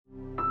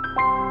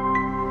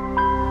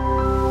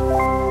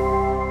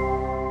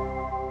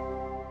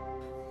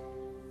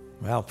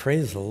Wow,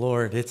 praise the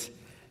Lord. It's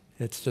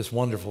just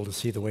wonderful to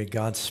see the way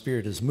God's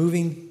Spirit is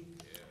moving.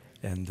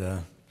 And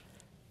it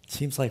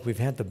seems like we've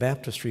had the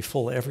baptistry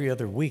full every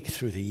other week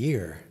through the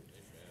year.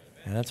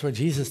 And that's what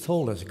Jesus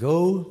told us.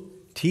 Go,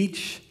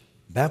 teach,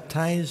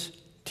 baptize,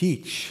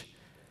 teach.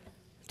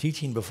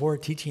 Teaching before,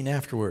 teaching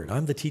afterward.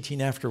 I'm the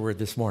teaching afterward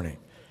this morning.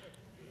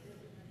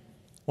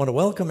 I want to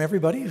welcome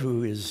everybody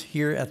who is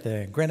here at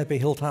the Granite Bay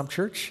Hilltop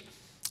Church.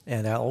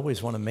 And I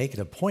always want to make it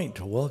a point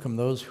to welcome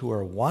those who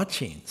are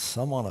watching,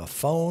 some on a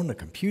phone, a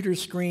computer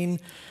screen,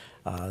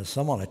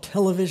 some on a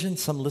television,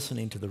 some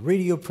listening to the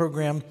radio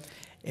program.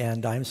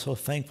 And I'm so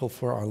thankful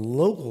for our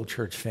local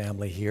church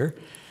family here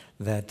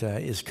that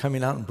is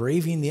coming out and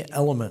braving the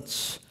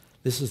elements.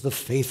 This is the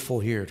faithful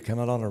here to come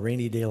out on a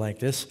rainy day like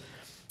this,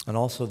 and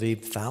also the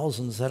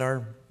thousands that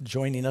are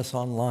joining us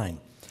online.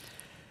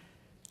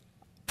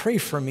 Pray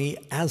for me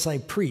as I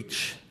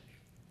preach.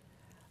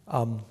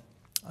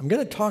 I'm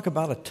going to talk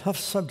about a tough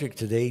subject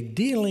today,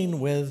 dealing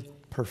with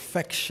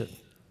perfection.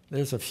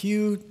 There's a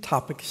few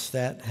topics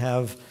that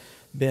have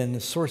been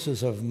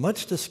sources of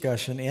much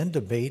discussion and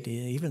debate,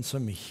 even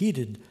some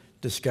heated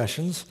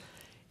discussions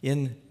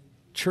in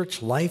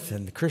church life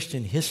and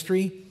Christian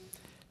history.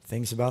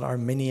 Things about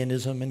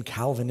Arminianism and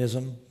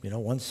Calvinism,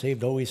 once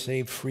saved, always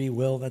saved, free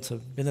will. That's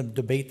been a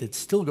debate that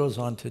still goes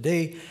on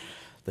today.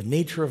 The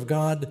nature of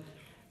God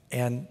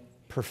and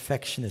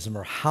perfectionism,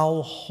 or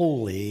how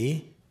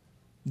holy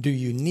do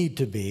you need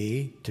to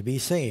be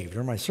saved?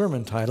 Or my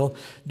sermon title,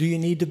 do you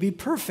need to be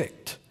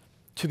perfect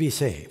to be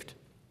saved?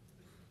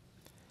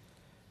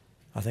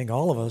 I think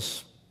all of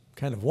us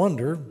kind of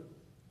wonder,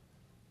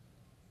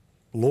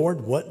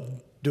 Lord, what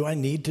do I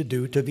need to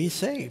do to be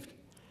saved?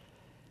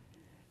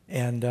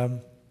 And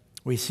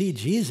we see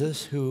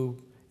Jesus, who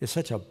is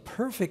such a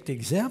perfect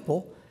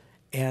example,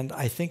 and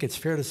I think it's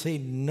fair to say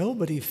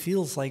nobody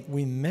feels like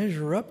we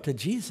measure up to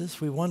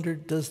Jesus. We wonder,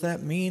 does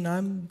that mean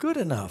I'm good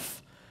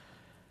enough?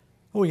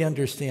 We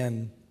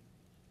understand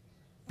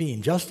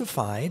being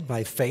justified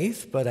by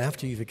faith, but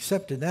after you've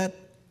accepted that,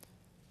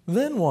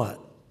 then what?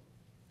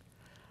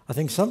 I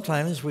think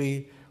sometimes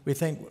we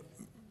think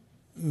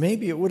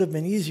maybe it would have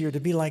been easier to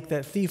be like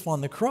that thief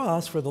on the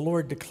cross where the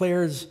Lord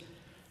declares,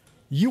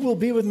 you will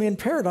be with me in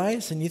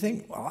paradise, and you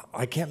think, well,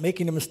 I can't make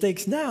any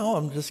mistakes now.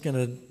 I'm just going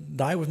to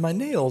die with my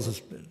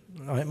nails,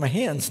 my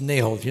hands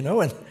nailed,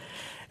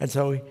 and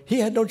so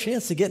he had no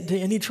chance to get into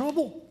any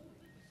trouble.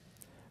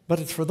 But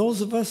it's for those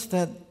of us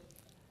that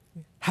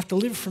have to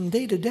live from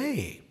day to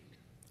day.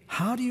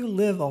 How do you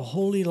live a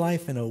holy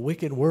life in a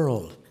wicked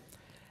world?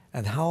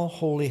 And how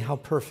holy, how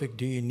perfect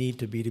do you need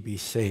to be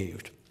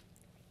saved?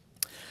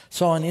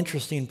 Saw an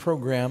interesting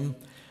program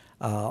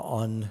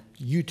on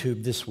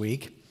YouTube this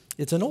week.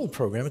 It's an old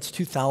program. It's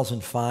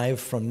 2005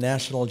 from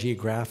National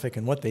Geographic.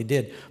 And what they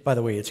did, by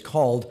the way, it's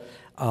called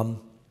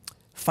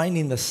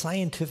Finding the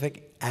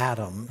Scientific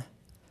Atom,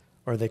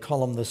 or they call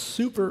them the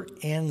super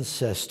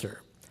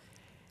ancestor.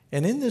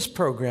 And in this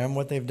program,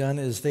 what they've done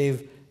is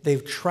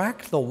they've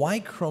tracked the Y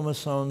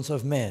chromosomes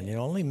of men.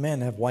 Only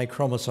men have Y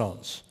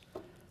chromosomes.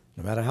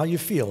 No matter how you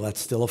feel, that's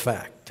still a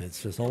fact.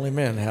 It's just only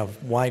men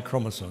have Y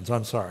chromosomes.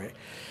 I'm sorry.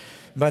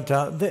 But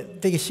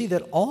they see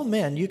that all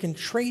men, you can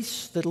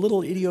trace the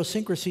little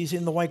idiosyncrasies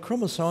in the Y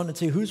chromosome and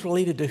see who's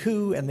related to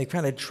who, and they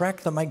kind of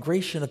track the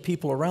migration of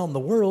people around the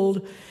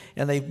world,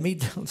 and they've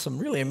made some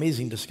really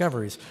amazing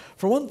discoveries.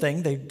 For one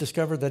thing, they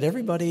discovered that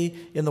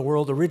everybody in the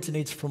world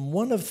originates from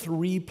one of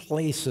three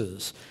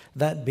places,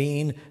 that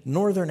being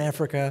Northern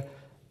Africa,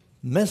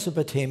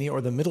 Mesopotamia,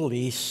 or the Middle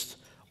East,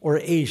 or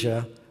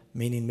Asia,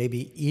 meaning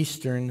maybe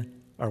Eastern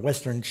or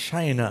Western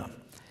China,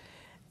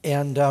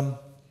 and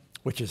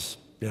which is,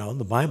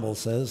 the Bible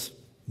says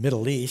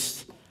Middle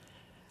East.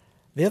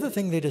 The other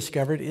thing they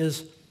discovered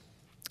is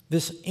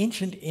this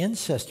ancient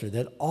ancestor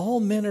that all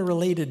men are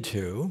related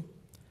to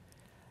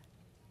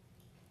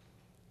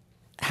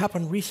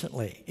happened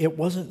recently. It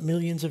wasn't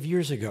millions of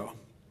years ago.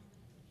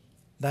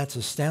 That's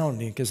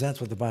astounding because that's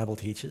what the Bible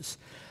teaches.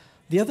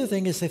 The other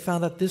thing is they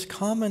found out this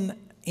common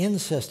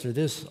ancestor,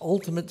 this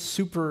ultimate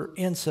super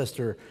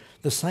ancestor,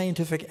 the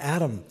scientific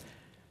Adam,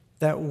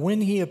 that when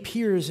he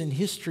appears in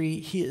history,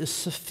 he is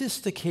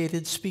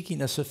sophisticated,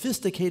 speaking a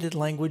sophisticated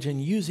language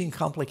and using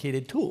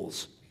complicated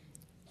tools,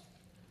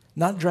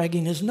 not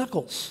dragging his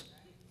knuckles,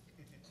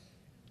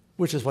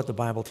 which is what the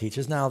Bible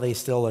teaches. Now, they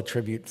still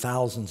attribute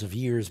thousands of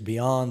years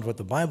beyond what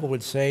the Bible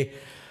would say,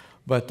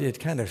 but it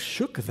kind of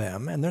shook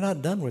them, and they're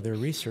not done with their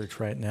research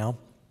right now.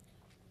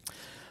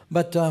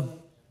 But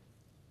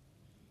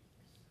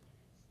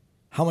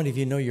how many of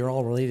you know you're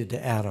all related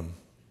to Adam?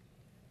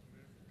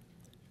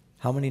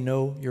 How many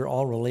know you're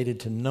all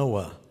related to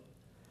Noah?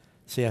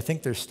 See, I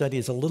think their study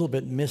is a little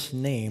bit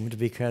misnamed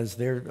because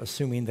they're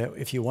assuming that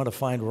if you want to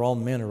find where all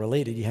men are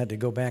related, you had to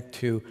go back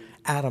to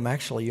Adam.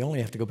 Actually, you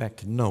only have to go back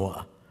to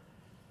Noah.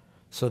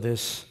 So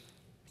this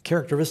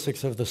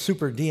characteristics of the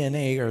super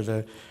DNA,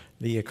 or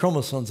the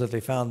chromosomes that they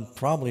found,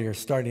 probably are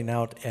starting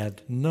out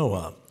at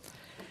Noah.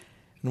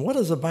 And what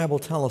does the Bible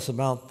tell us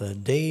about the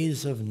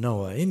days of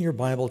Noah? In your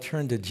Bible,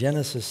 turn to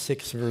Genesis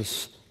 6,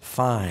 verse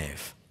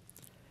 5.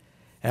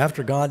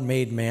 After God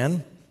made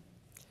man,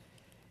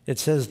 it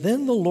says,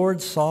 "Then the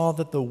Lord saw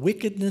that the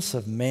wickedness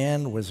of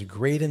man was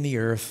great in the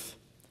earth,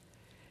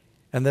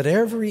 and that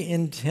every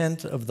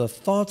intent of the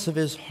thoughts of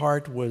his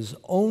heart was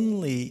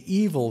only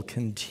evil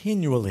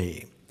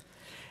continually.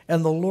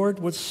 And the Lord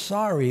was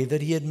sorry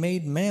that he had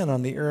made man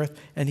on the earth,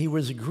 and he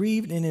was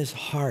grieved in his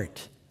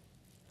heart.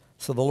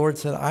 So the Lord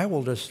said, I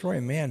will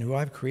destroy man who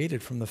I've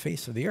created from the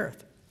face of the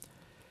earth."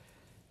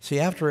 See,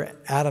 after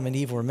Adam and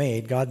Eve were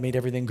made, God made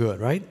everything good,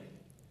 right?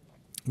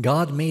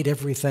 God made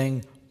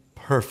everything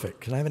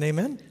perfect. Can I have an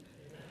amen?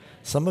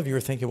 Some of you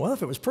are thinking, well,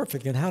 if it was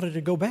perfect, then how did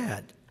it go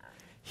bad?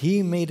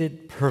 He made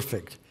it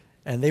perfect,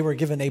 and they were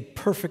given a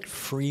perfect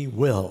free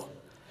will.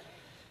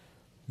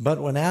 But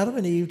when Adam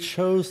and Eve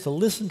chose to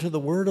listen to the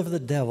word of the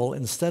devil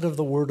instead of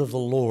the word of the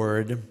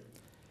Lord,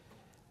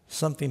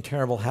 something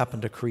terrible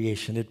happened to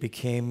creation. It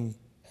became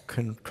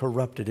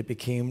corrupted. It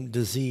became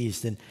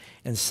diseased,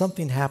 and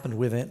something happened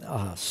within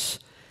us.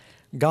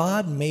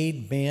 God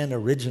made man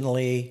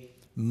originally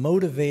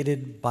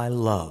motivated by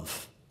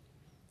love.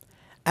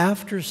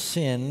 After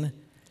sin,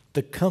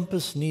 the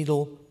compass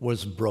needle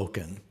was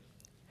broken.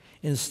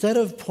 Instead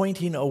of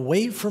pointing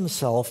away from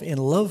self in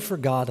love for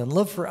God and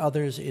love for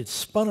others, it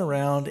spun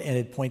around and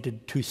it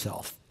pointed to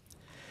self.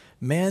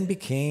 Man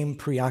became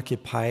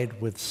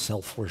preoccupied with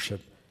self-worship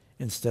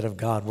instead of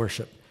God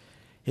worship.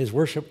 His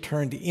worship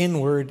turned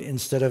inward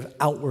instead of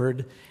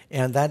outward,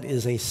 and that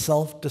is a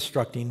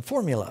self-destructing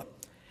formula.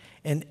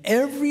 And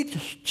every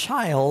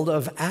child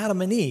of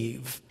Adam and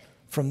Eve,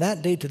 from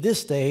that day to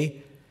this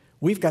day,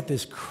 we've got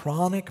this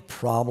chronic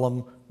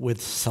problem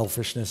with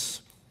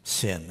selfishness,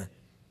 sin.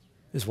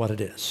 Is what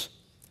it is.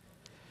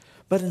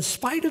 But in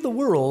spite of the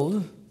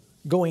world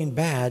going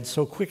bad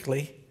so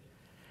quickly,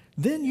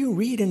 then you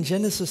read in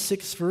Genesis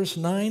 6, verse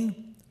 9,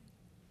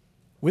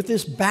 with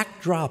this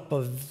backdrop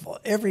of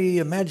every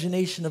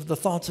imagination of the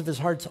thoughts of his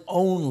heart's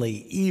only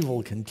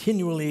evil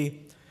continually,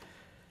 it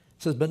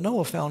says, but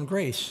Noah found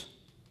grace.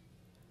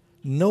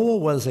 Noah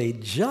was a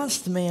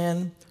just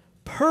man,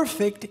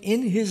 perfect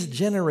in his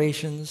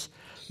generations.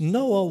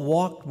 Noah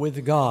walked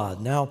with God.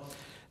 Now,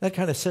 that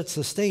kind of sets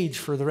the stage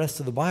for the rest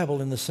of the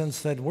Bible in the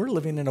sense that we're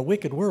living in a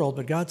wicked world,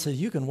 but God says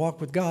you can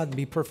walk with God and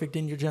be perfect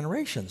in your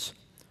generations.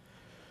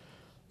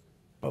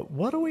 But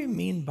what do we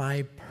mean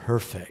by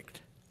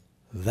perfect?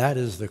 That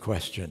is the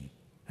question,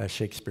 as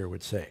Shakespeare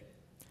would say.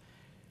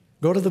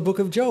 Go to the book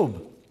of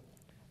Job.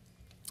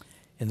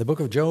 In the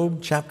book of Job,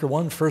 chapter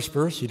 1, first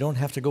verse, you don't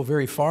have to go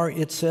very far.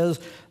 It says,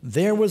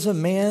 "There was a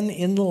man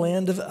in the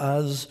land of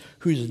Uz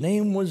whose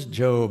name was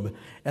Job,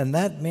 and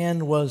that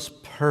man was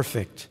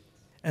perfect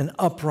and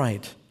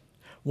upright,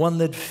 one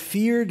that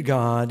feared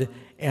God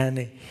and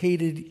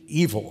hated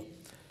evil."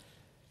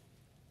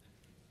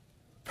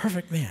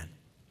 Perfect man.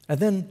 And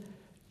then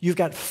you've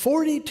got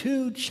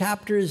 42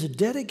 chapters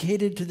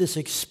dedicated to this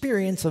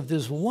experience of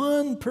this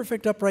one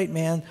perfect, upright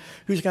man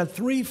who's got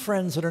 3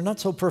 friends that are not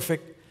so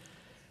perfect.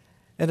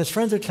 And his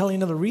friends are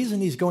telling him the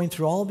reason he's going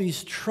through all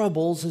these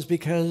troubles is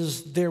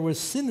because there was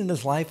sin in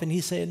his life. And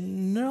he said,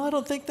 no, I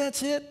don't think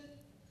that's it.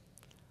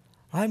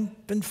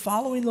 I've been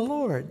following the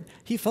Lord.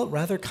 He felt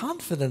rather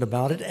confident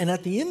about it. And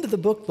at the end of the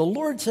book, the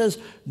Lord says,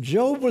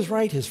 Job was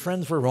right, his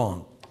friends were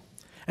wrong.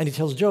 And he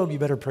tells Job, you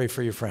better pray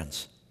for your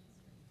friends.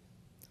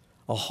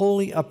 A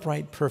holy,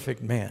 upright,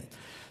 perfect man.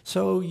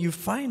 So you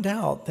find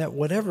out that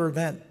whatever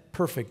that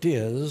perfect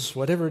is,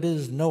 whatever it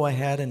is Noah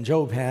had and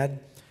Job had,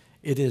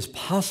 it is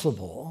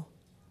possible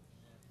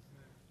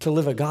to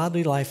live a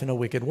godly life in a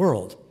wicked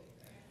world.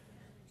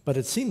 But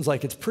it seems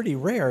like it's pretty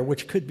rare,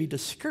 which could be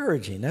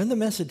discouraging. Now, in the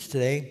message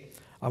today,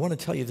 I want to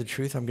tell you the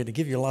truth. I'm going to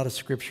give you a lot of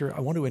scripture.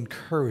 I want to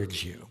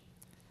encourage you.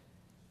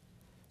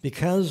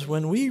 Because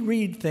when we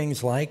read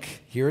things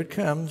like, here it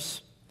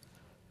comes,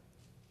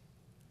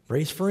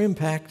 brace for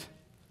impact.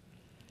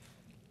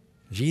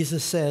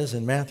 Jesus says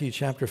in Matthew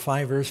chapter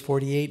 5, verse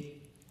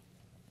 48,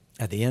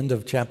 at the end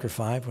of chapter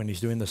 5, when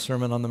he's doing the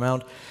Sermon on the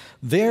Mount,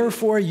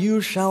 therefore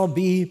you shall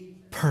be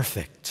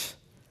perfect.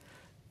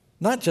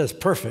 Not just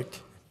perfect,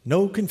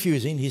 no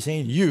confusing. He's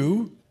saying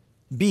you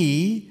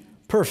be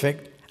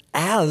perfect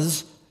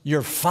as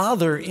your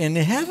Father in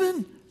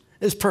heaven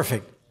is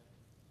perfect.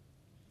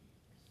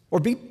 Or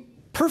be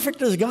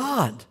perfect as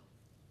God.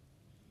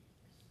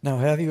 Now,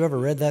 have you ever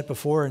read that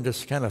before and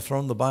just kind of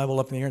thrown the Bible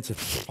up in the air and said,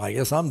 I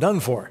guess I'm done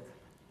for.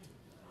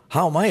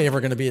 How am I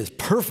ever going to be as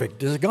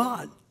perfect as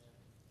God?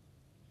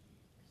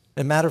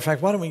 As a matter of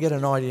fact, why don't we get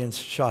an audience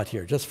shot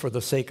here? Just for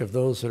the sake of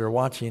those that are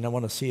watching, I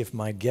want to see if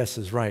my guess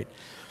is right.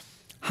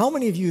 How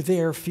many of you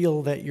there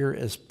feel that you're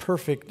as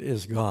perfect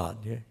as God?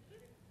 Yeah. Can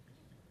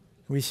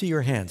we see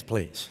your hands,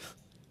 please?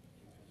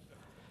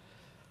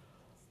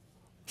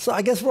 So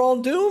I guess we're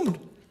all doomed.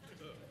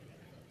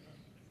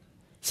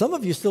 Some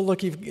of you still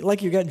look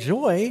like you got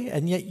joy,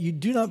 and yet you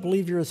do not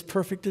believe you're as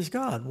perfect as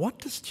God. What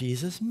does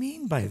Jesus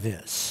mean by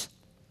this?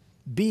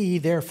 Be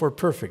therefore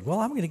perfect. Well,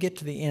 I'm going to get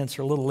to the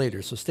answer a little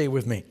later, so stay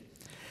with me.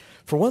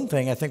 For one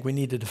thing, I think we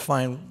need to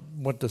define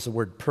what does the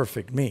word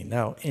perfect mean.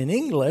 Now, in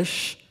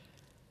English,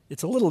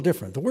 It's a little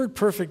different. The word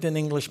perfect in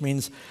English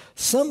means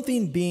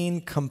something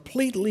being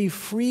completely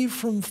free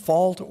from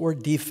fault or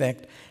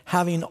defect,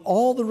 having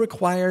all the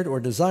required or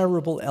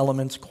desirable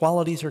elements,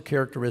 qualities, or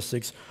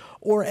characteristics,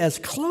 or as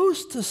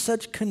close to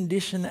such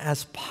condition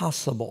as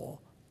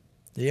possible.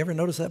 Do you ever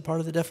notice that part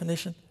of the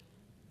definition?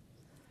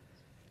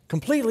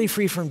 Completely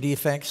free from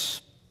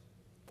defects,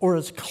 or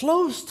as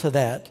close to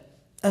that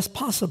as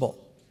possible.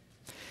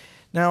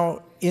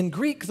 Now, in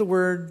Greek, the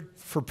word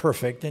for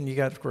perfect, and you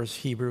got, of course,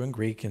 Hebrew and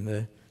Greek in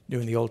the New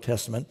and the Old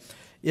Testament,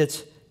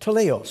 it's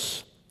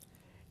teleos.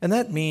 And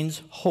that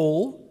means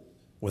whole,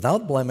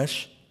 without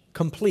blemish,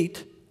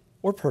 complete,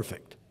 or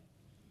perfect.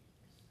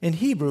 In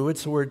Hebrew,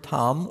 it's the word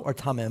tam or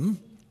tamim,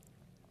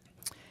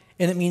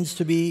 and it means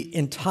to be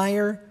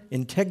entire,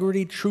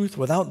 integrity, truth,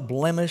 without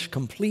blemish,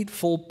 complete,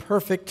 full,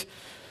 perfect,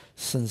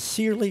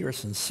 sincerely or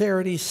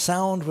sincerity,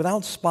 sound,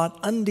 without spot,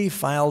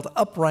 undefiled,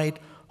 upright,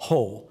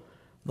 whole.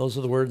 Those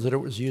are the words that it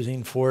was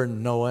using for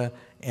Noah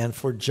and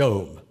for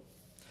Job.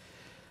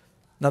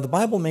 Now, the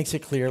Bible makes it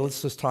clear.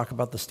 Let's just talk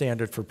about the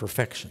standard for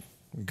perfection.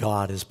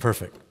 God is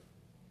perfect.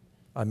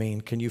 I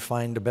mean, can you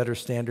find a better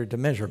standard to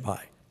measure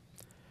by?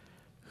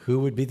 Who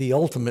would be the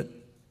ultimate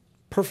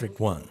perfect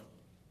one?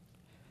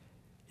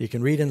 You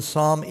can read in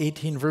Psalm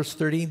 18, verse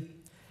 30,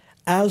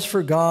 "As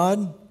for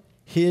God,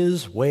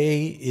 his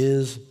way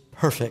is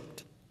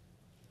perfect."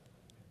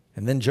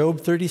 And then Job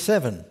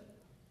 37,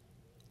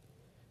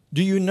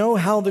 "Do you know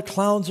how the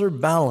clouds are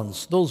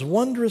balanced, those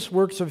wondrous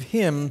works of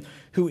him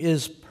who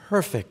is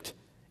perfect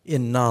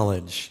in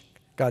knowledge?"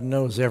 God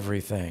knows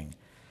everything.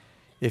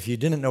 If you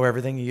didn't know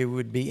everything, you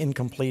would be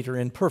incomplete or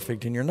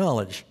imperfect in your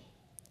knowledge.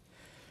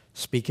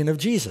 Speaking of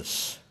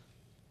Jesus,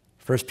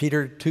 1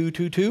 Peter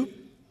 2:2,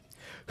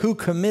 "Who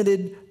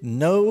committed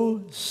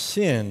no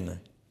sin,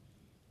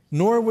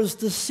 nor was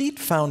deceit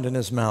found in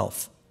his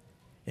mouth."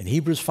 In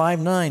Hebrews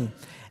 5:9,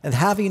 "And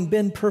having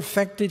been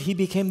perfected, he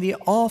became the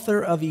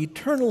author of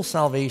eternal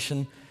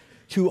salvation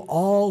to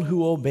all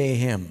who obey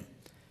him."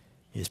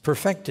 He is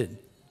perfected.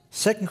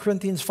 2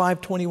 Corinthians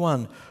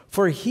 5:21,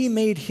 "For he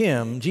made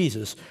him,"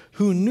 Jesus,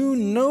 "who knew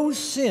no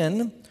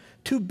sin,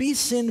 to be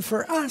sin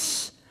for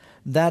us,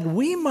 that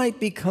we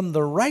might become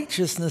the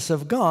righteousness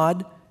of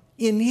God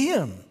in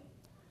him."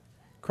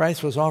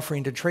 Christ was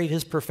offering to trade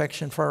his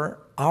perfection for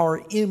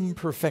our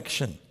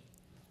imperfection.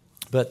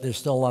 But there's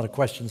still a lot of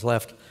questions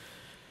left.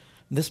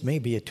 This may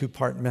be a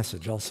two-part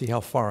message. I'll see how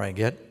far I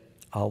get.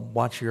 I'll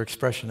watch your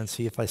expression and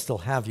see if I still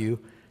have you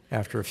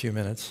after a few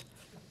minutes.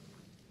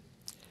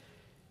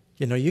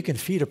 You know, you can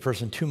feed a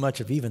person too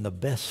much of even the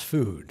best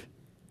food,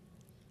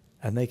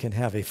 and they can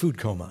have a food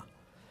coma.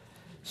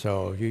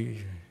 So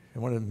I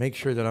want to make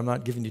sure that I'm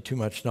not giving you too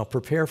much. Now,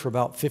 prepare for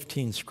about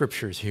 15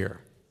 scriptures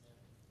here.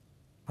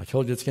 I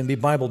told you it's going to be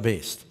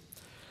Bible-based.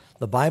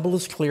 The Bible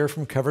is clear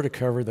from cover to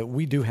cover that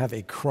we do have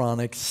a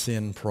chronic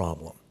sin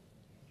problem.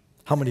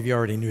 How many of you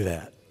already knew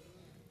that?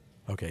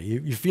 Okay,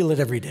 you feel it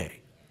every day.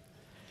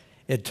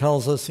 It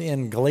tells us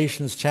in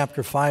Galatians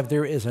chapter 5,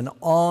 there is an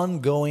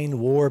ongoing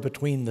war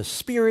between the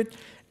spirit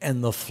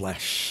and the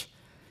flesh,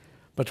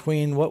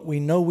 between what we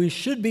know we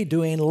should be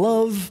doing,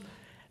 love,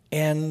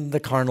 and the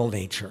carnal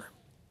nature.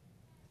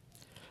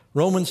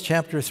 Romans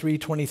chapter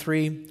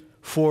 3:23,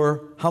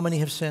 "For how many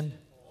have sinned?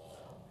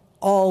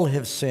 All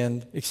have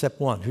sinned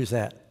except one." Who's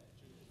that?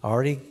 I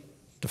already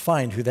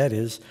defined who that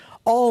is.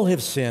 "All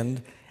have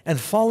sinned and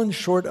fallen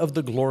short of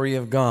the glory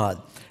of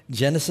God."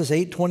 Genesis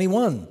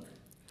 8:21,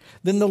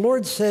 "Then the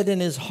Lord said in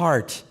his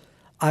heart,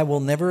 I will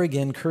never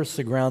again curse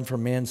the ground for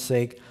man's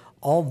sake,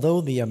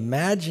 although the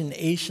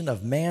imagination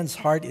of man's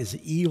heart is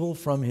evil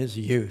from his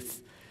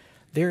youth."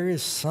 There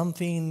is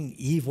something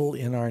evil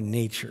in our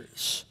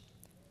natures.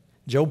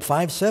 Job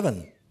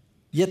 5:7,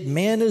 "Yet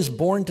man is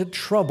born to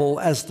trouble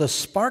as the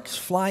sparks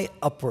fly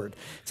upward."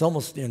 It's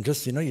almost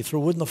just, you throw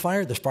wood in the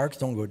fire, the sparks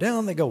don't go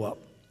down, they go up.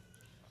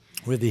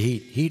 With the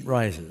heat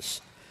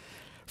rises.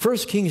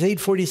 1 Kings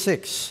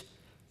 8:46.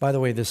 By the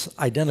way, this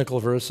identical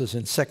verse is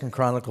in 2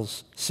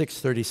 Chronicles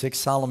 6:36.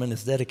 Solomon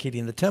is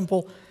dedicating the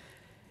temple,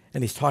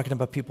 and he's talking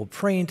about people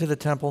praying to the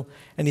temple.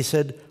 And he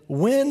said,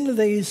 "When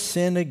they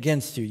sin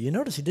against you." You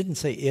notice he didn't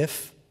say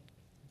if.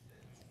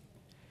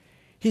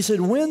 He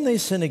said, "When they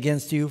sin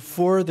against you,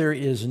 for there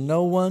is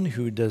no one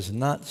who does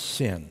not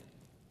sin."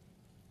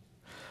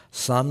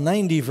 Psalm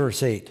 90,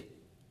 verse 8.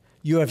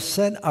 "You have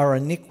set our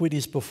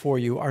iniquities before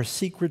you, our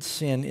secret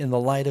sin in the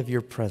light of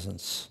your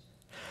presence."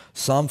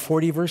 Psalm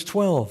 40, verse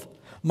 12.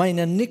 "Mine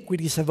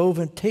iniquities have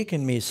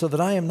overtaken me, so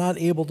that I am not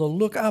able to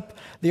look up.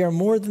 They are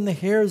more than the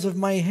hairs of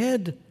my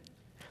head.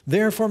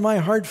 Therefore my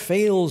heart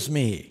fails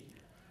me."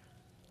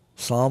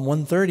 Psalm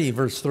 130,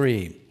 verse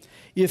 3.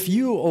 "If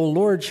you, O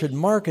Lord, should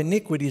mark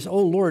iniquities, O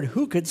Lord,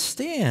 who could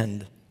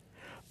stand?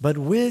 But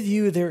with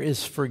you there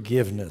is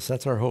forgiveness."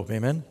 That's our hope,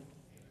 amen?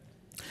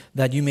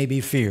 "That you may be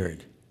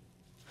feared."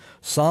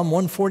 Psalm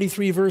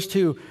 143, verse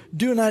 2,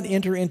 "Do not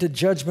enter into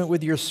judgment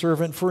with your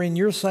servant, for in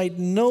your sight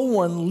no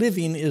one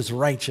living is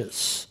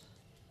righteous."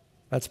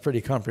 That's pretty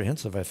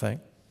comprehensive, I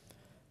think.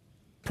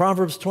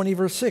 Proverbs 20,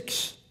 verse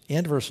 6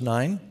 and verse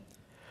 9,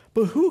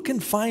 "But who can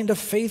find a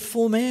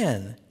faithful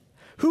man?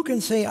 Who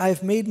can say,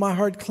 I've made my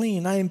heart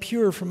clean, I am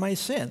pure from my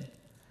sin?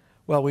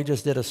 Well, we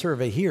just did a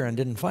survey here and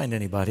didn't find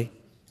anybody.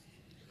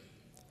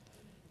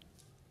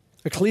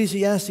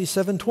 Ecclesiastes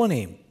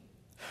 7:20.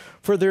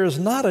 For there is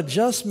not a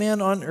just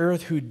man on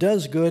earth who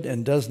does good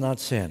and does not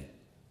sin.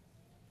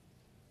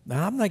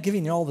 Now, I'm not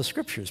giving you all the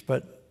scriptures,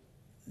 but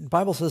the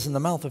Bible says in the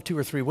mouth of 2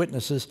 or 3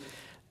 witnesses,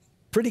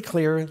 pretty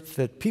clear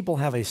that people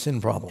have a sin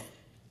problem.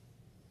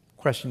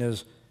 Question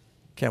is,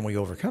 can we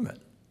overcome it?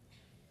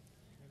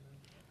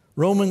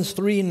 Romans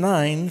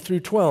 3:9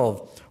 through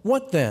 12.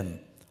 What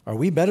then? Are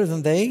we better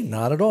than they?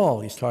 Not at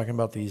all. He's talking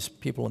about these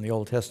people in the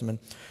Old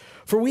Testament.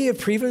 For we have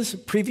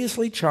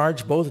previously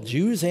charged both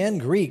Jews and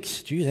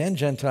Greeks, Jews and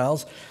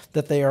Gentiles,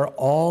 that they are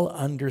all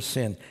under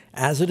sin.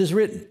 As it is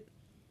written,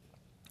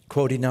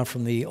 quoting now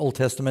from the Old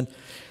Testament,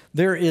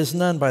 there is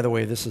none, by the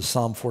way, this is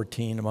Psalm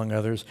 14 among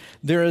others,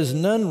 there is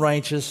none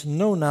righteous,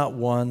 no, not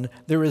one.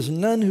 There is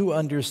none who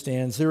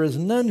understands. There is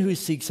none who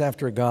seeks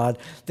after God.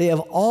 They have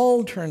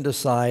all turned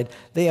aside.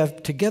 They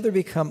have together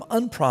become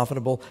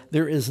unprofitable.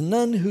 There is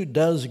none who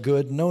does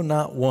good, no,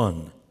 not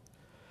one.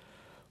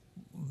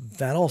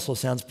 That also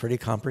sounds pretty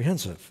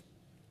comprehensive.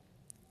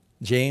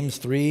 James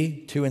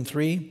 3:2 and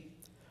 3,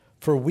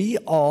 for we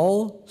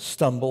all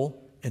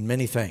stumble in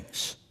many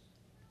things.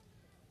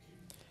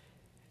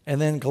 And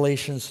then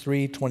Galatians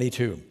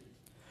 3:22.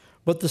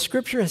 But the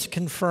scripture has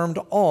confined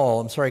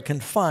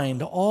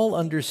all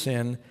under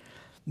sin,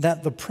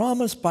 that the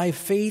promise by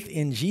faith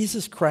in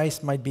Jesus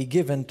Christ might be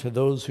given to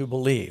those who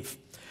believe.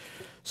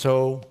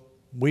 So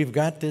we've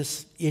got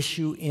this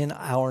issue in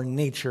our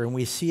nature, and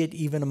we see it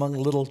even among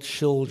little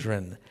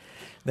children,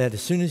 that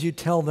as soon as you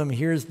tell them,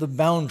 here's the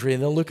boundary,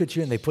 they'll look at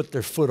you and they put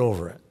their foot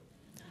over it.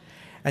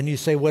 And you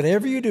say,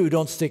 whatever you do,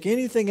 don't stick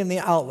anything in the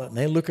outlet. And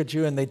they look at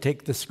you and they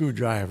take the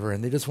screwdriver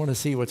and they just want to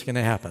see what's going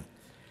to happen.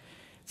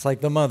 It's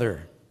like the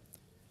mother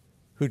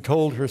who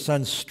told her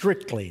son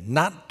strictly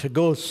not to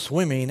go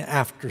swimming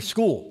after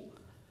school.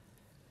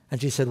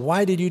 And she said,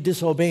 why did you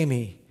disobey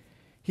me?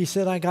 He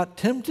said, I got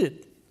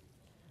tempted.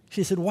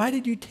 She said, why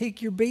did you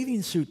take your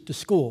bathing suit to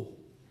school?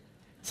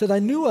 He said, I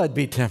knew I'd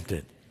be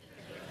tempted.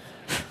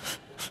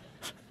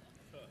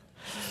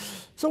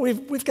 So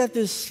we've got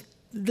this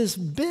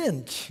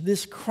bent,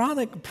 this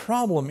chronic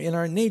problem in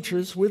our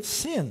natures with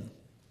sin.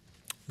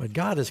 But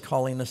God is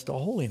calling us to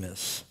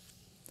holiness.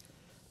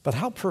 But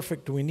how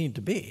perfect do we need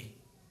to be?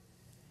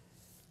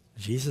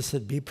 Jesus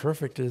said, be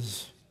perfect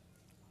as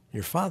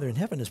your Father in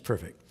heaven is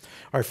perfect.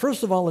 All right,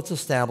 first of all, let's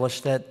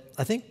establish that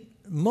I think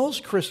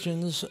most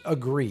Christians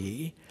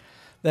agree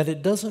that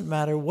it doesn't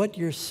matter what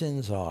your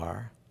sins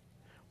are.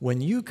 When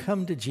you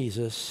come to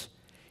Jesus,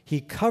 He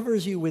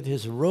covers you with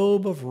His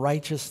robe of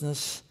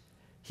righteousness.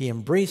 He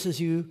embraces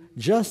you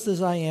just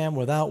as I am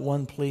without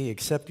one plea,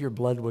 except your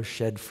blood was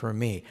shed for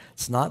me.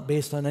 It's not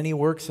based on any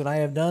works that I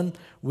have done.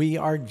 We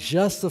are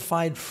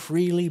justified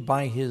freely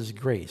by His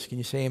grace. Can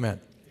you say amen?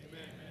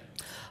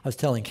 Amen. I was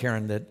telling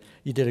Karen that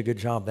you did a good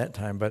job that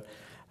time, but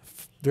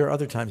there are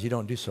other times you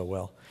don't do so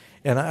well.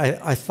 And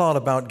I thought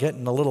about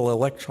getting a little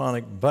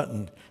electronic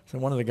button. So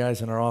one of the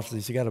guys in our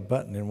office, he got a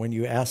button, and when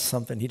you ask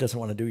something he doesn't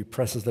want to do, he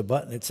presses the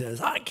button. It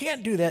says, I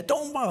can't do that.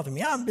 Don't bother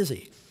me. I'm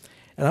busy.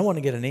 And I want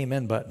to get an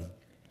amen button.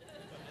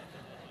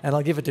 And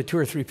I'll give it to 2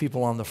 or 3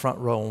 people on the front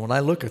row. And when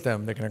I look at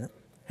them, they're going to go,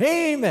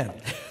 hey, amen.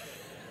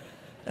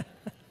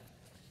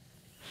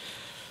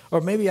 Or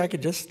maybe I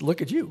could just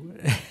look at you.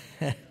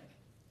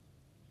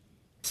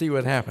 See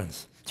what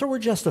happens. So we're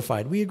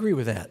justified. We agree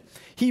with that.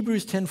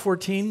 Hebrews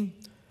 10:14.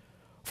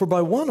 For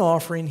by one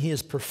offering He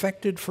has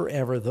perfected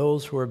forever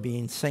those who are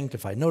being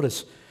sanctified.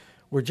 Notice,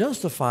 we're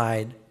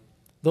justified,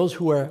 those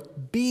who are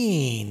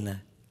being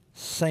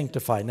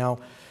sanctified. Now,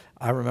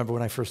 I remember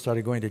when I first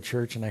started going to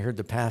church and I heard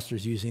the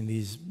pastors using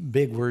these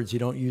big words you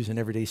don't use in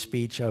everyday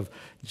speech of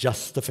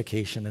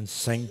justification and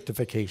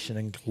sanctification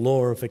and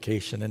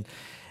glorification.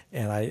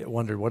 And I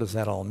wondered, what does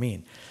that all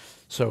mean?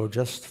 So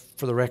just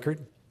for the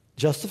record,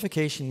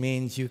 justification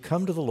means you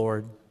come to the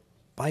Lord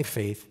by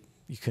faith.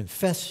 You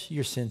confess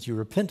your sins. You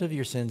repent of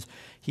your sins.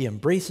 He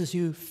embraces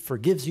you,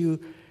 forgives you,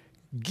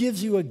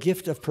 gives you a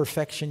gift of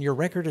perfection. Your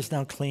record is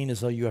now clean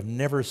as though you have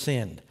never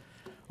sinned.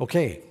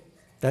 Okay,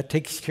 that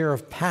takes care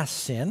of past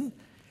sin.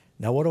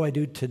 Now what do I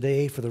do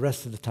today for the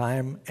rest of the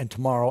time and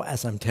tomorrow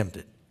as I'm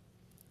tempted?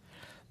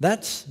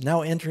 That's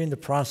now entering the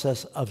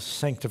process of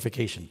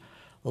sanctification.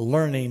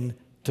 Learning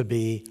to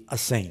be a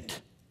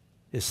saint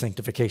is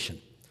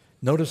sanctification.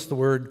 Notice the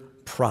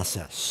word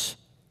process.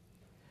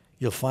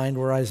 You'll find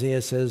where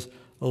Isaiah says,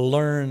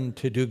 learn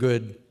to do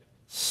good,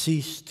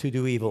 cease to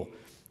do evil.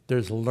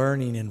 There's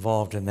learning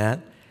involved in that.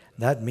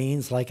 That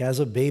means, like as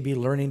a baby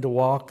learning to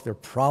walk, they're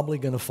probably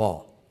going to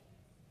fall.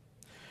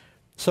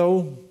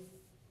 So,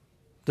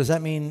 does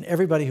that mean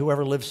everybody who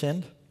ever lived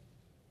sinned?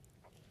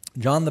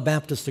 John the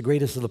Baptist, the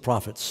greatest of the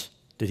prophets,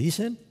 did he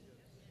sin?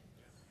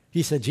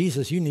 He said,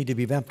 Jesus, you need to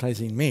be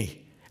baptizing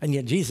me. And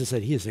yet Jesus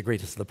said he is the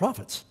greatest of the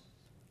prophets.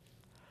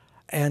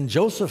 And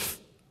Joseph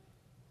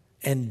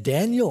and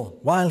Daniel,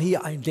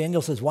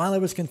 Daniel says, while I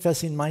was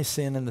confessing my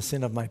sin and the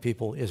sin of my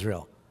people,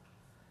 Israel.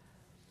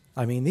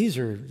 I mean, these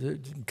are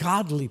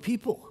godly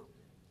people.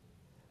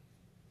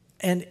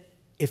 And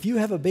if you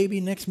have a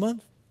baby next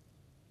month,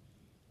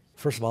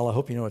 first of all, I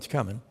hope you know it's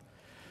coming.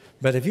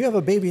 But if you have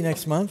a baby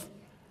next month,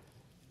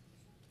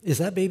 is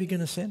that baby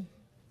going to sin?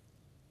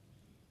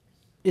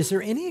 Is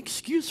there any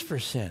excuse for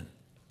sin?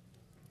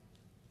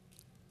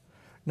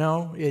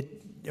 No,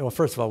 well,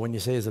 first of all, when you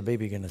say, is a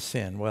baby going to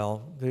sin?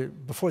 Well,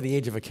 before the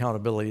age of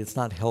accountability, it's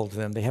not held to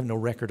them. They have no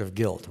record of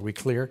guilt. Are we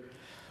clear?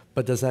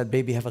 But does that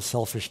baby have a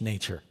selfish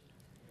nature?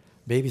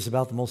 Baby's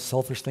about the most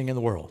selfish thing in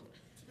the world.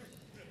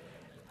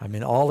 I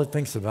mean, all it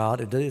thinks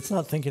about, it's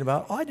not thinking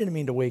about, oh, I didn't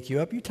mean to wake you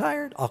up. You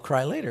tired? I'll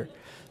cry later.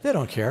 They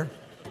don't care.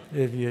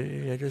 If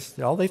you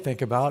just, all they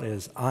think about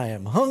is, I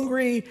am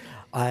hungry,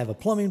 I have a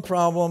plumbing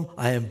problem,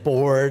 I am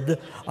bored,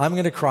 I'm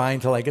going to cry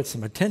until I get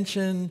some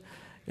attention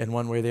in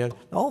one way or the other.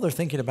 All they're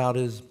thinking about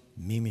is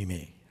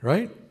me,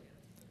 right?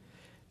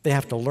 They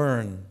have to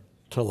learn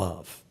to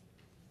love.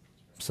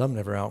 Some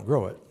never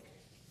outgrow it,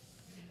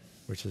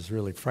 which is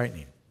really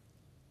frightening.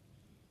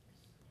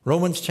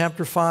 Romans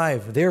chapter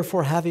 5,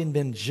 therefore, having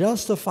been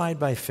justified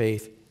by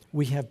faith,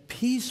 we have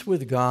peace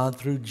with God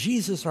through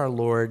Jesus our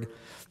Lord,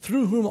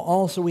 through whom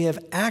also we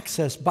have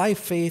access by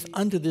faith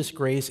unto this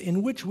grace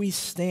in which we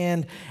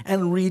stand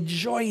and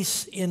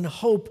rejoice in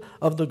hope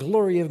of the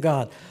glory of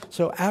God.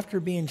 So after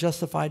being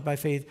justified by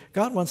faith,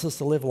 God wants us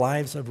to live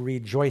lives of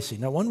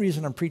rejoicing. Now, one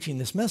reason I'm preaching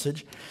this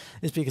message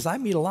is because I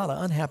meet a lot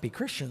of unhappy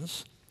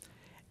Christians,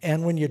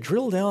 and when you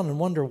drill down and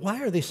wonder,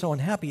 why are they so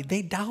unhappy?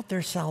 They doubt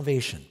their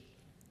salvation.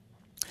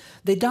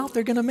 They doubt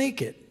they're going to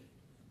make it.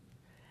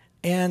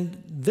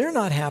 And they're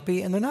not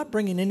happy, and they're not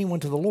bringing anyone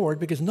to the Lord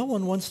because no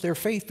one wants their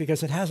faith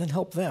because it hasn't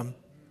helped them.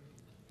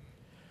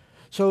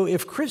 So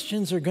if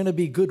Christians are going to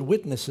be good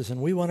witnesses,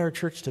 and we want our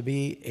church to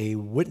be a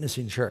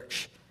witnessing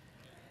church,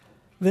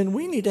 then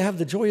we need to have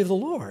the joy of the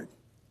Lord.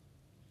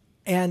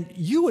 And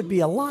you would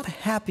be a lot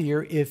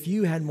happier if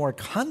you had more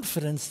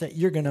confidence that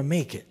you're going to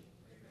make it.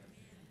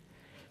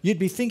 You'd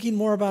be thinking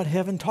more about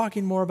heaven,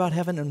 talking more about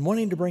heaven, and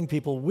wanting to bring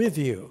people with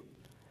you.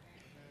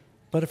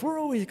 But if we're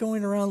always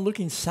going around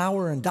looking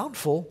sour and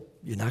doubtful,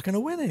 you're not going to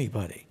win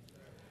anybody.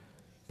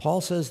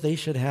 Paul says they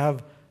should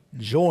have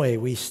joy.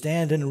 We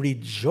stand and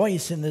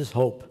rejoice in this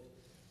hope.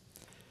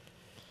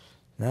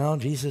 Now,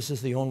 Jesus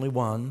is the only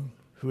one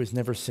who has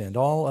never sinned.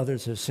 All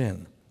others have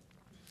sinned.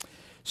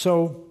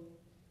 So,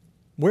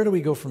 where do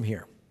we go from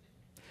here?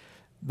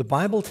 The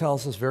Bible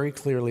tells us very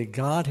clearly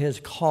God has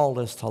called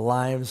us to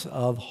lives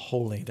of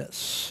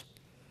holiness.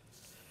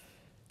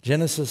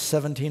 Genesis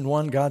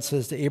 17:1, God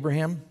says to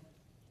Abraham,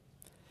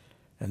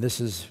 and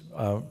this is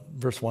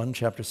verse 1,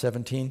 chapter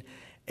 17.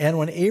 And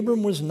when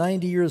Abram was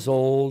 90 years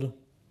old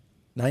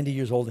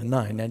and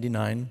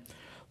 99,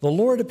 the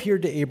Lord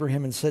appeared to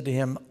Abraham and said to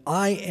him,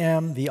 I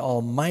am the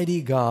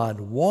Almighty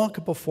God.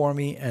 Walk before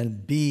me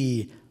and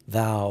be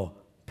thou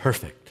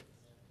perfect.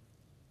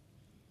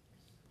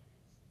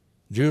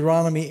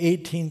 Deuteronomy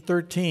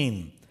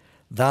 18:13,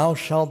 thou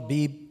shalt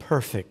be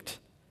perfect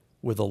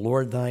with the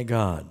Lord thy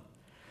God.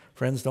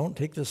 Friends, don't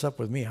take this up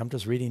with me. I'm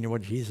just reading you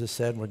what Jesus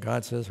said, what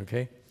God says,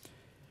 okay?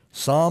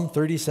 Psalm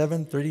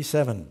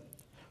 37:37.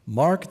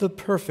 Mark the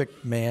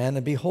perfect man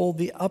and behold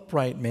the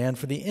upright man,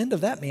 for the end of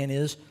that man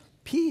is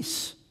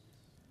peace.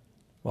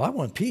 Well, I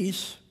want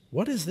peace.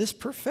 What is this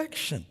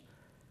perfection?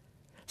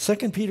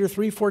 2 Peter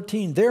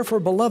 3:14. Therefore,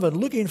 beloved,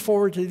 looking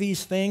forward to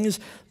these things,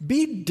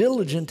 be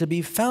diligent to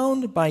be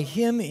found by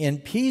him in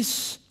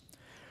peace,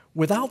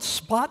 without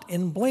spot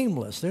and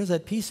blameless. There's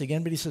that peace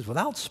again, but he says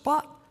without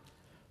spot,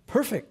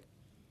 perfect,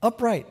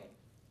 upright.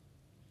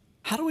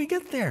 How do we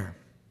get there?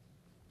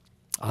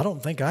 I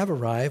don't think I've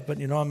arrived, but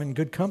I'm in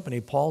good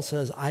company. Paul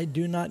says, I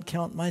do not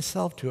count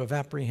myself to have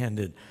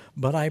apprehended,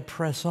 but I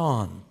press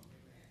on.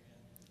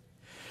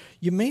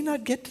 You may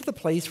not get to the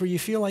place where you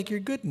feel like you're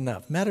good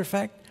enough. Matter of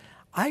fact,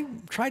 I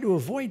try to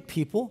avoid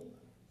people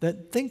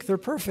that think they're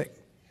perfect.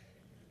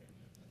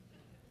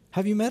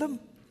 Have you met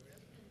them?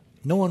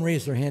 No one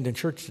raised their hand in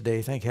church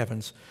today, thank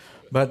heavens.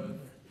 But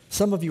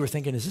some of you are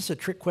thinking, is this a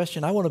trick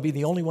question? I want to be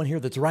the only one here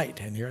that's right.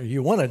 And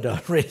you wanted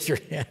to raise your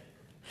hand.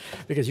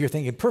 Because you're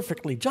thinking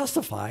perfectly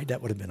justified,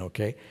 that would have been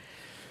okay.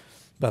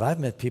 But I've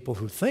met people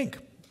who think,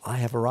 I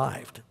have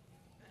arrived.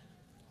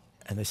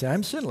 And they say,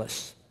 I'm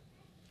sinless.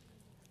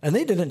 And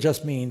they didn't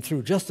just mean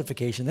through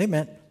justification. They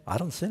meant, I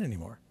don't sin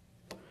anymore.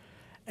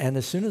 And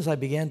as soon as I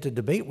began to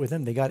debate with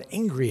them, they got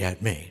angry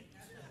at me.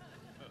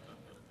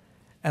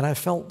 And I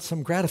felt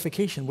some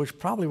gratification, which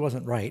probably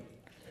wasn't right,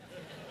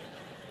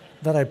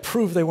 that I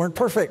proved they weren't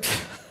perfect.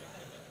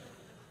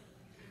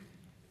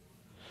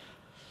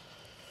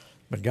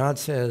 But God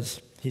says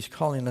he's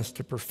calling us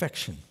to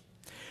perfection.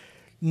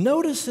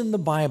 Notice in the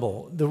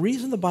Bible, the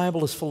reason the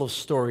Bible is full of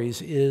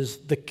stories is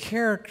the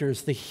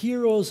characters, the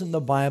heroes in the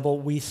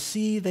Bible, we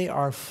see they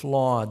are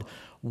flawed.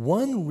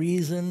 One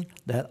reason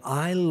that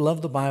I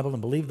love the Bible and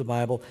believe the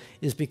Bible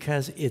is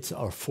because it's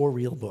a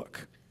for-real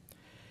book.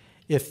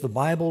 If the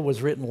Bible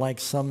was written like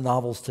some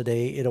novels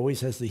today, it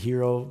always has the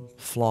hero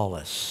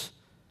flawless.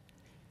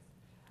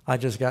 I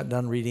just got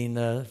done reading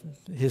a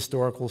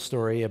historical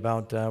story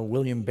about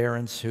William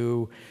Barents,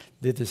 who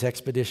did this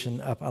expedition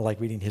up. I like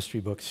reading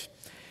history books.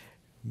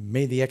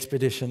 Made the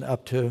expedition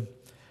up to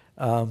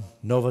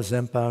Nova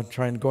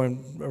Zembla,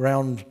 going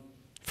around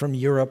from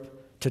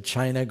Europe to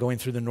China, going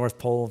through the North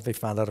Pole. They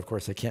found out, of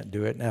course, they can't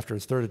do it. And after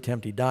his third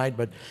attempt, he died.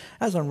 But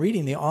as I'm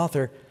reading the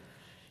author,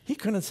 he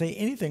couldn't say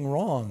anything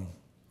wrong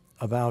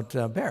about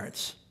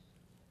Barents.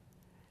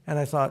 And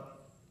I thought,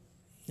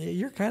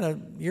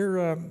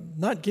 you're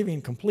not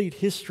giving complete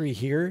history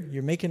here.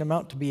 You're making him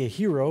out to be a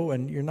hero,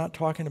 and you're not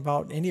talking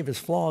about any of his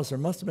flaws. There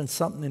must have been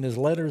something in his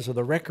letters or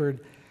the record,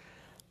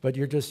 but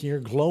you're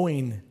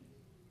glowing.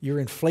 You're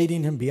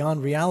inflating him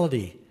beyond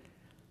reality.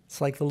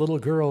 It's like the little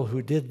girl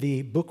who did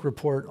the book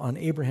report on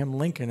Abraham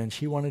Lincoln, and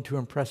she wanted to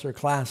impress her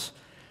class.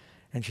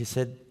 And she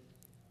said,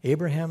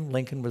 Abraham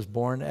Lincoln was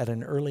born at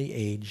an early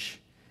age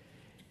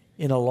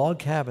in a log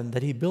cabin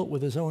that he built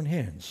with his own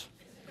hands.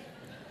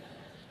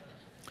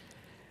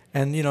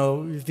 And,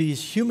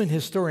 these human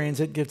historians,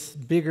 it gets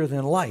bigger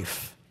than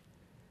life.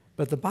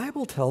 But the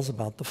Bible tells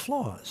about the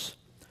flaws.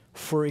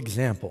 For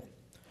example,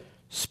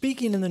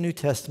 speaking in the New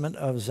Testament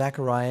of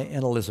Zechariah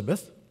and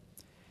Elizabeth,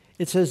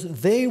 it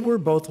says, they were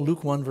both,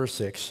 Luke 1, verse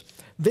 6,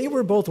 they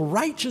were both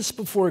righteous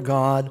before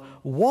God,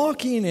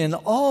 walking in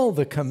all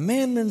the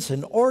commandments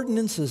and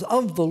ordinances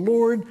of the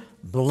Lord,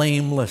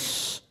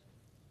 blameless.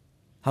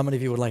 How many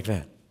of you would like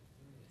that?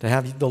 To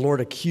have the Lord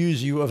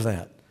accuse you of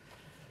that?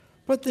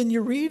 But then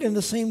you read in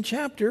the same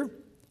chapter,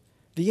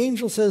 the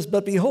angel says,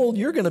 but behold,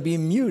 you're going to be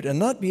mute and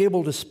not be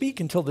able to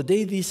speak until the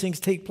day these things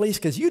take place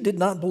because you did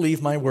not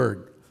believe my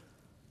word.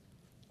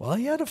 Well,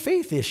 he had a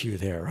faith issue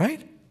there,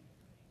 right?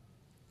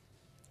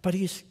 But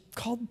he's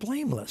called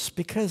blameless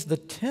because the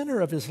tenor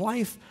of his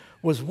life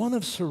was one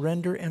of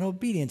surrender and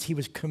obedience. He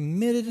was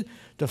committed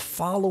to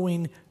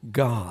following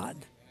God.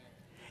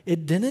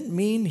 It didn't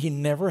mean he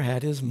never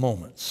had his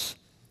moments.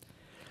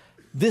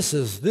 This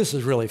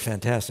is really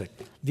fantastic.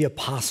 The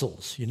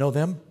apostles, you know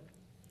them?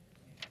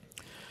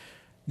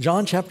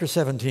 John chapter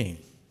 17.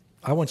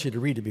 I want you to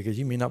read it because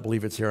you may not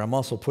believe it's here. I'm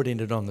also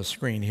putting it on the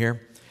screen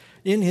here.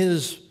 In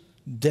his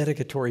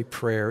dedicatory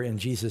prayer, in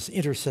Jesus'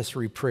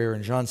 intercessory prayer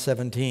in John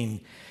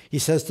 17, he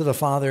says to the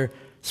Father,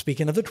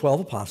 speaking of the 12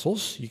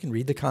 apostles, you can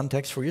read the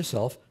context for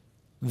yourself,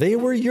 they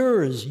were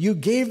yours. You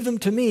gave them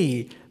to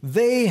me.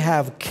 They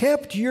have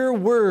kept your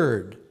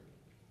word.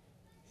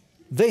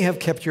 They have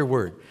kept your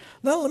word.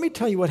 Now, let me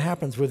tell you what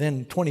happens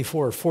within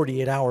 24 or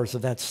 48 hours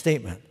of that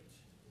statement.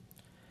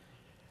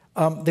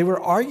 They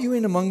were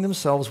arguing among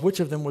themselves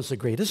which of them was the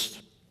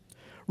greatest,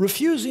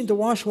 refusing to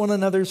wash one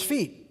another's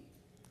feet.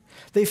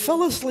 They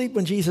fell asleep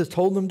when Jesus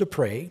told them to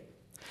pray.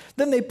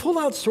 Then they pull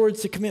out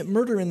swords to commit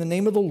murder in the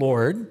name of the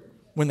Lord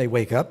when they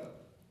wake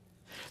up.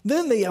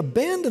 Then they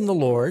abandon the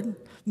Lord.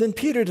 Then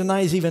Peter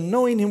denies even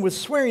knowing him with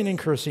swearing and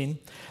cursing.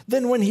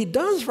 Then when he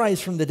does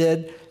rise from the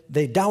dead,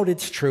 they doubt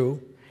it's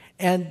true.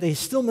 And they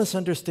still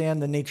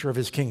misunderstand the nature of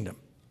his kingdom.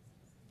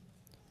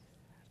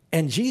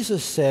 And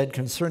Jesus said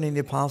concerning the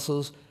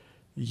apostles,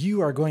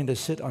 you are going to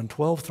sit on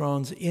 12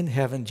 thrones in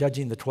heaven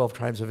judging the 12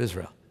 tribes of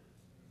Israel.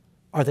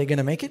 Are they going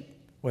to make it?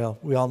 Well,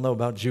 we all know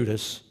about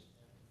Judas.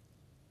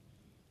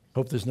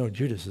 Hope there's no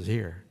Judases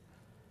here.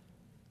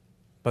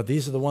 But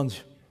these are the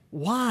ones,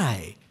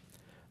 why?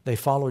 They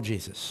followed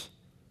Jesus.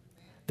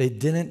 They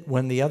didn't,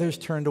 when the others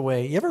turned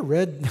away. You ever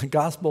read the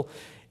gospel?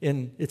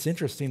 It's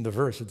interesting, the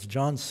verse. It's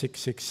John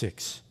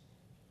 6:66.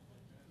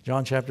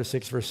 John chapter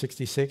 6, verse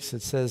 66,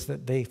 it says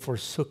that they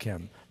forsook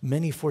him.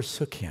 Many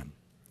forsook him.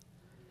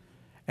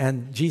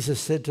 And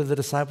Jesus said to the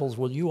disciples,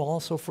 will you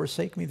also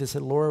forsake me? They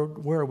said,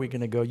 Lord, where are we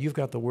going to go? You've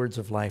got the words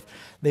of life.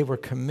 They were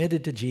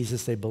committed to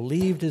Jesus. They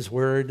believed his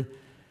word.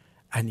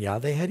 And yeah,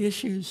 they had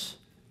issues.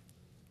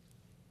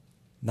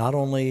 Not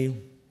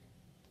only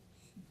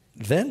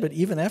then, but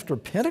even after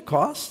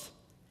Pentecost,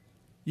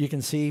 you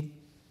can see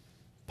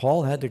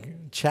Paul had to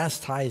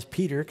chastise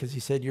Peter because he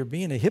said, you're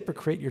being a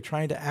hypocrite. You're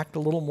trying to act a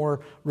little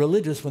more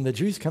religious when the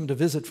Jews come to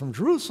visit from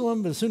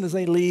Jerusalem. But as soon as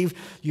they leave,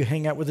 you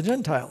hang out with the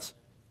Gentiles.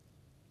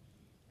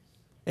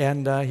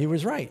 And he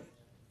was right.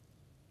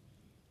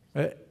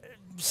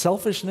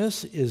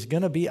 Selfishness is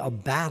going to be a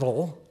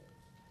battle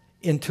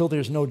until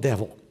there's no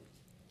devil.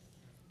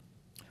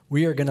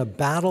 We are going to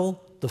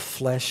battle the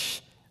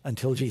flesh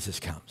until Jesus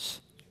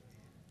comes.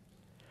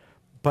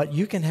 But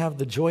you can have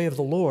the joy of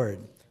the Lord.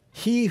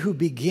 He who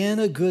began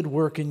a good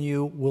work in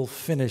you will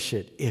finish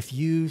it if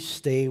you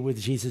stay with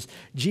Jesus.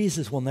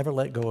 Jesus will never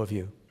let go of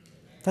you.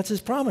 That's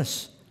his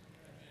promise.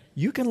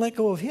 You can let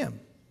go of him,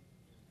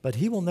 but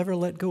he will never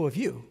let go of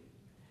you.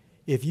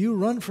 If you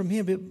run from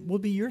him, it will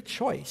be your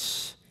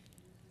choice.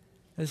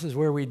 This is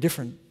where we're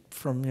different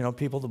from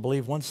people that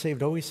believe once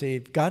saved, always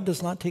saved. God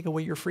does not take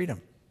away your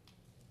freedom.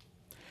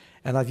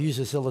 And I've used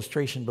this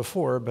illustration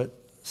before, but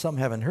some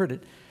haven't heard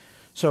it.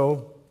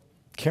 So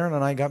Karen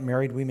and I got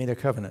married. We made a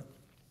covenant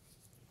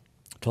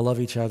to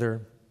love each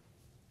other,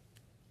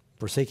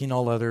 forsaking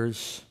all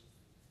others,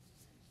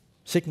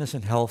 sickness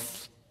and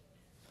health.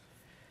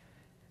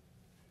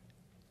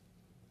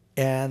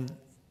 And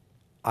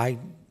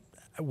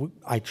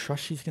I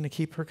trust she's going to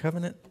keep her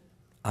covenant.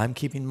 I'm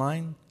keeping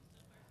mine.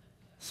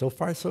 So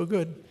far, so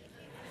good.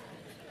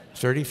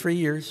 33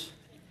 years.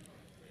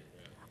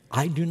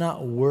 I do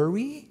not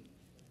worry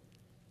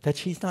that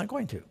she's not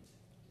going to.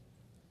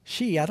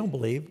 She, I don't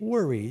believe,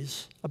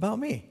 worries about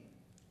me.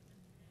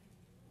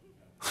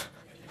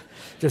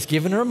 Just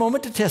giving her a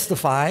moment to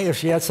testify if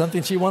she had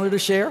something she wanted to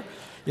share.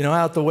 You know,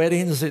 at the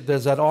weddings,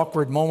 there's that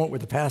awkward moment where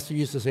the pastor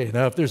used to say,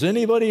 now, if there's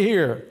anybody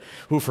here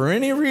who for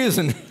any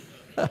reason,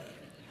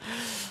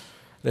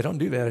 they don't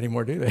do that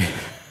anymore, do they?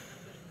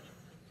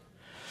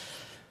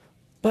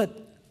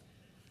 But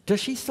does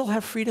she still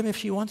have freedom if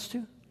she wants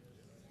to?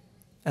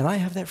 And I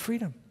have that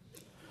freedom.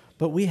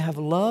 But we have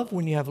love.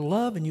 When you have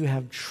love and you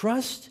have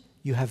trust,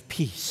 you have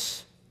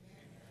peace.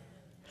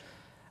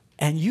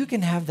 And you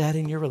can have that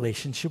in your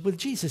relationship with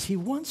Jesus. He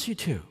wants you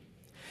to.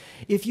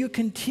 If you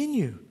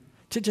continue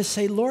to just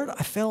say, Lord,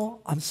 I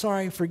fell, I'm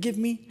sorry, forgive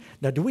me.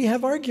 Now, do we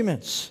have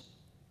arguments?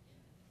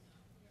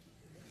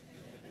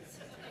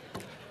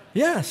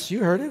 Yes, you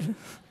heard it.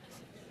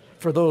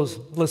 For those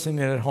listening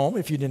at home,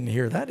 if you didn't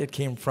hear that, it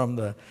came from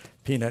the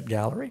peanut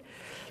gallery.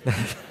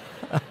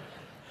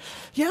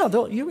 Yeah,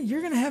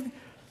 you're going to have,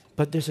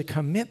 but there's a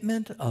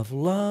commitment of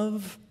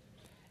love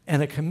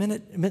and a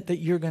commitment that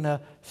you're going to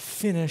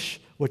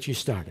finish what you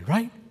started,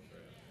 right?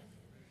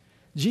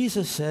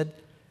 Jesus said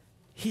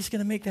he's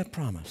going to make that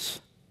promise.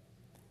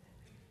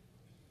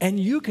 And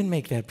you can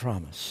make that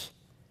promise.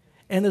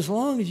 And as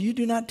long as you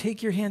do not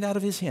take your hand out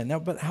of his hand. Now,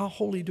 but how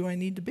holy do I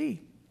need to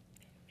be?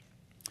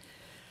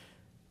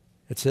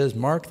 It says,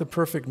 mark the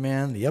perfect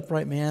man, the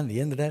upright man,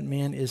 the end of that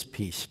man is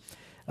peace.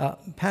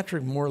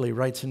 Patrick Morley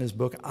writes in his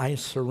book, I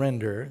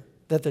Surrender,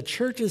 that the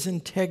church's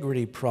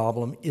integrity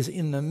problem is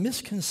in the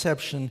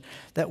misconception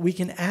that we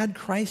can add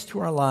Christ to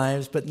our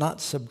lives but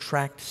not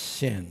subtract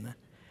sin.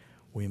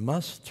 We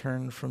must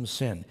turn from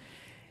sin.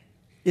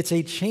 It's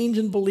a change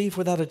in belief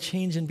without a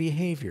change in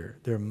behavior.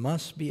 There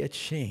must be a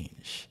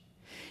change.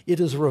 It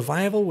is a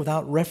revival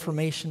without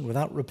reformation,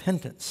 without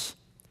repentance.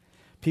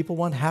 People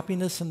want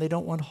happiness and they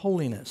don't want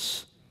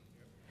holiness.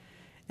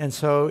 And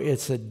so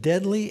it's a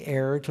deadly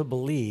error to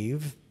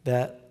believe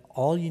that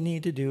all you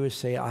need to do is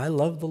say, I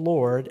love the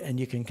Lord, and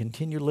you can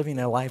continue living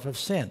a life of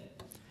sin.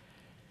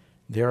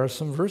 There are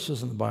some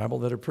verses in the Bible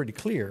that are pretty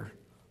clear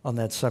on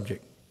that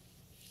subject.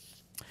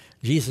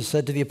 Jesus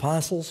said to the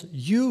apostles,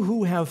 you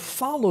who have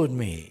followed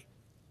me,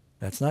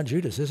 that's not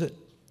Judas, is it?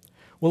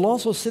 Will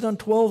also sit on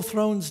 12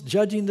 thrones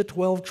judging the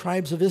 12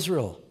 tribes of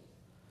Israel.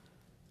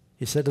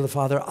 He said to the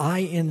Father, I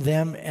in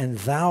them and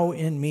thou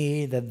in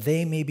me, that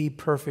they may be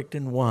perfect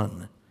in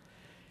one.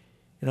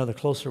 You know, the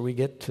closer we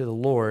get to the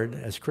Lord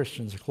as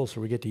Christians, the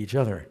closer we get to each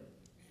other.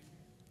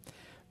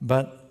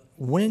 But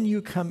when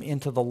you come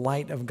into the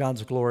light of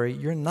God's glory,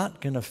 you're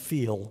not going to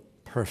feel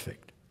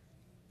perfect.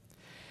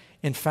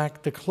 In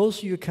fact, the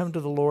closer you come to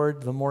the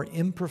Lord, the more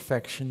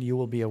imperfection you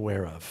will be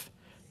aware of.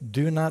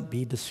 Do not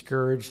be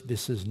discouraged.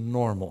 This is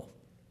normal.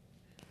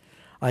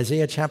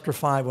 Isaiah chapter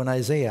 5, when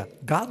Isaiah,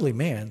 godly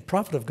man,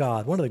 prophet of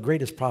God, one of the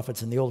greatest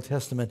prophets in the Old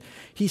Testament,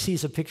 he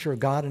sees a picture of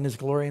God in his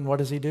glory, and what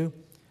does he do?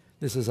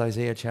 This is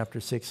Isaiah chapter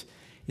 6.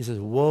 He says,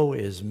 woe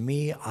is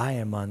me, I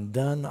am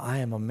undone. I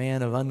am a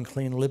man of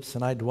unclean lips,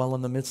 and I dwell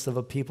in the midst of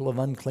a people of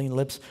unclean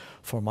lips,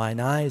 for mine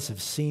eyes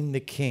have seen the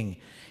King.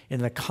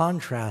 In the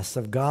contrast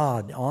of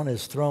God on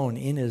his throne,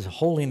 in his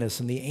holiness,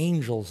 and the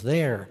angels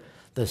there,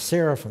 the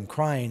seraphim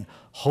crying,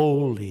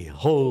 holy,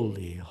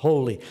 holy,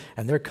 holy.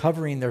 And they're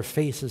covering their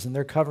faces and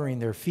they're covering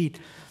their feet.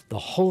 The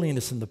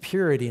holiness and the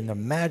purity and the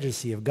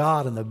majesty of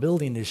God, and the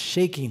building is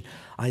shaking.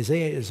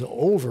 Isaiah is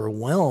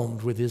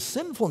overwhelmed with his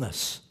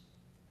sinfulness.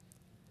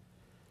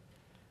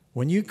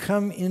 When you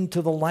come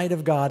into the light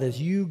of God,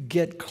 as you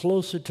get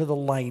closer to the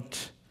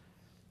light,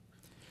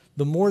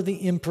 the more the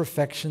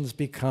imperfections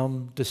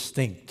become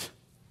distinct.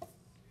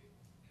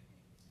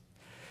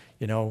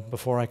 You know,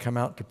 before I come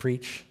out to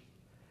preach,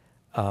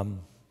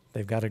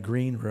 they've got a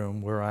green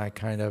room where I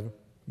kind of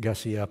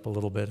gussy up a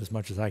little bit as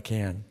much as I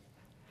can.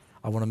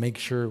 I want to make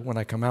sure when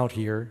I come out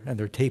here and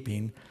they're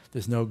taping,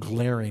 there's no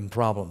glaring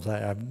problems.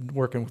 I'm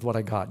working with what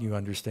I got, you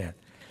understand.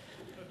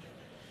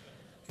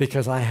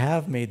 Because I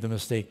have made the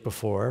mistake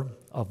before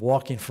of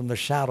walking from the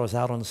shadows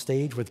out on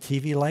stage with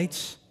TV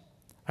lights.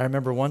 I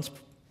remember once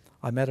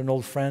I met an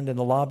old friend in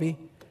the lobby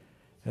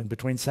and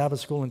between Sabbath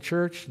school and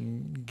church,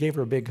 and gave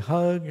her a big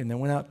hug, and then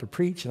went out to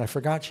preach, and I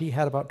forgot she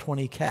had about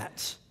 20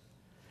 cats.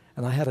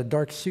 And I had a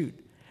dark suit.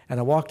 And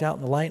I walked out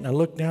in the light, and I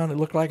looked down, it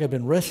looked like I'd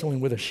been wrestling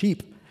with a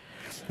sheep.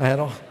 I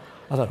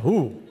thought,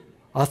 ooh,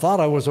 I thought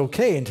I was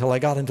okay until I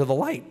got into the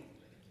light.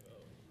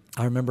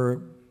 I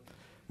remember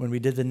when we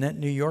did the Net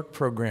New York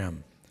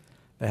program,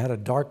 they had a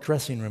dark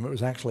dressing room. It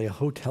was actually a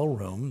hotel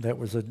room that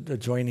was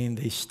adjoining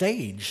the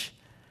stage.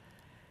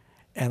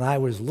 And I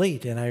was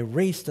late, and I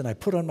raced, and I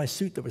put on my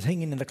suit that was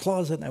hanging in the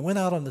closet, and I went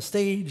out on the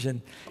stage,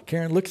 and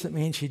Karen looks at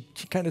me, and she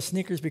kind of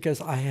snickers because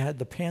I had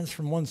the pants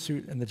from one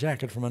suit and the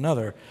jacket from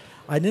another.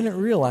 I didn't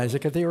realize it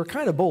because they were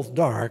kind of both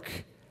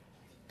dark.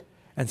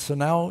 And so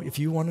now, if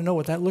you want to know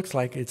what that looks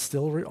like, it's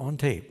still on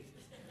tape.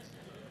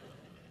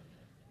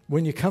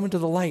 When you come into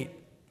the light,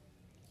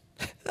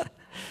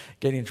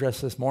 getting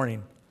dressed this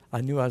morning,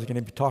 I knew I was going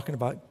to be talking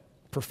about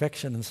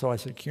perfection, and so I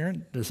said,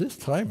 Karen, does this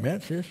tie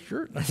match this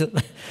shirt? I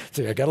said,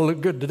 see, I got to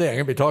look good today. I'm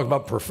going to be talking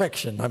about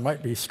perfection. I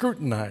might be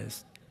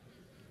scrutinized.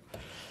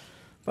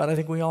 But I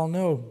think we all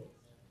know,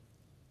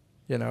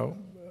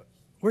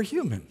 we're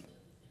human.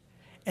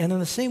 And in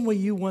the same way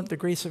you want the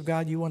grace of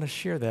God, you want to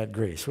share that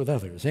grace with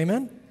others.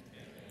 Amen?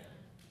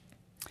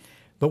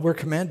 But we're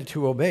commanded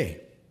to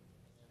obey.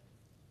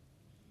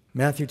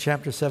 Matthew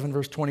chapter 7,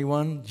 verse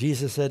 21,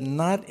 Jesus said,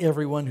 not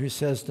everyone who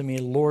says to me,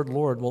 Lord,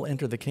 Lord, will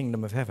enter the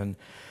kingdom of heaven,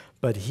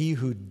 but he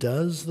who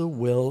does the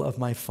will of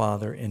my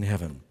Father in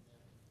heaven.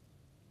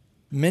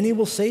 Many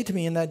will say to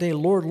me in that day,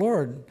 Lord,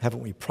 Lord,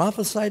 haven't we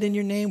prophesied in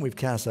your name? We've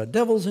cast out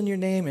devils in your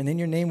name, and in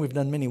your name we've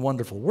done many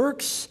wonderful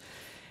works.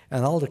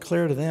 And I'll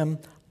declare to them,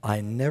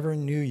 I never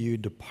knew you.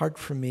 Depart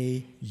from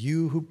me,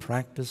 you who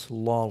practice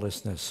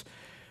lawlessness.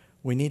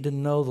 We need to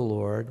know the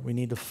Lord. We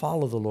need to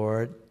follow the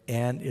Lord.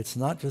 And it's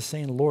not just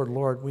saying, Lord,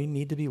 Lord. We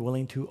need to be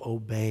willing to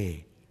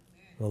obey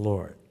the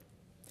Lord.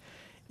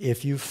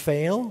 If you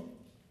fail,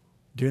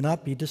 do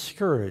not be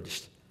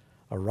discouraged.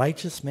 A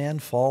righteous man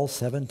falls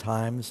 7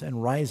 times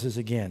and rises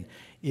again.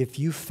 If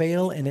you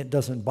fail and it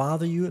doesn't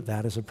bother you,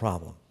 that is a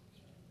problem.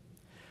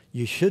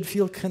 You should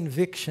feel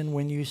conviction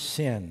when you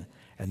sin,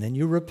 and then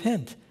you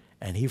repent,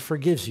 and he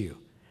forgives you.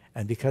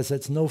 And because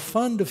it's no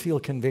fun to feel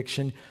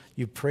conviction,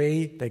 you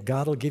pray that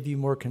God will give you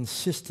more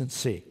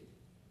consistency.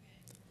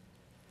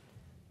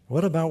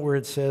 What about where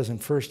it says in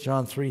 1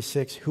 John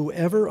 3:6,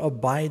 whoever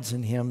abides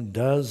in him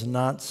does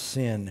not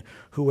sin.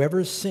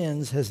 Whoever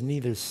sins has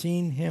neither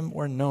seen him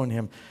or known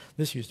him.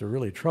 This used to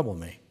really trouble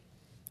me,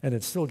 and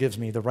it still gives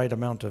me the right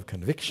amount of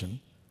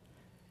conviction.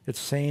 It's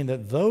saying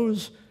that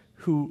those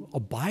who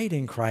abide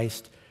in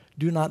Christ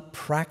do not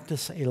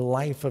practice a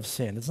life of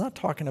sin. It's not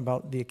talking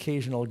about the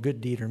occasional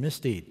good deed or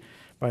misdeed.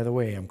 By the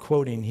way, I'm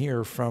quoting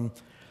here from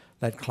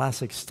that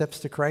classic Steps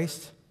to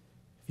Christ.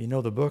 If you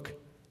know the book,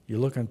 you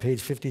look on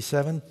page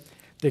 57.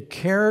 The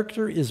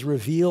character is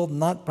revealed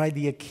not by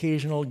the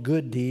occasional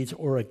good deeds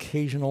or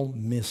occasional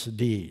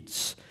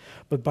misdeeds,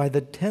 but by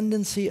the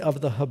tendency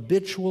of the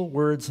habitual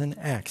words and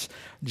acts.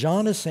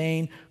 John is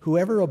saying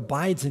whoever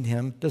abides in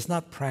him does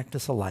not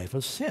practice a life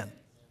of sin.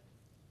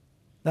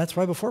 That's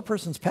why before a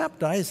person's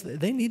baptized,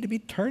 they need to be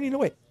turning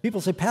away.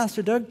 People say,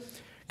 Pastor Doug,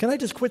 can I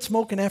just quit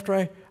smoking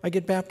after I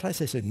get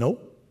baptized? I say, no.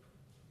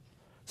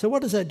 So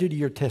what does that do to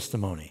your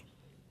testimony?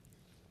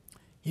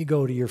 You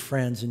go to your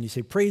friends and you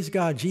say, praise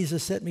God,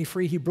 Jesus set me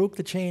free. He broke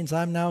the chains.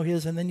 I'm now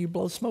his. And then you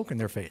blow smoke in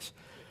their face.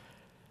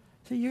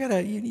 So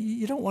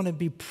you don't want to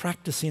be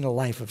practicing a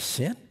life of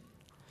sin.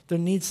 There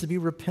needs to be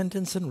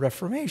repentance and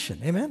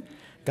reformation. Amen?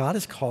 God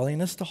is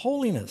calling us to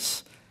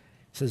holiness.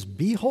 He says,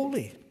 be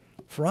holy,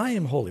 for I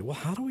am holy. Well,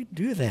 how do we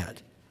do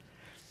that?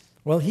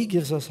 Well, he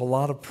gives us a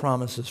lot of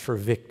promises for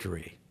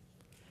victory.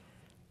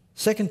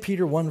 2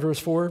 Peter 1, verse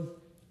 4,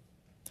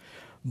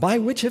 by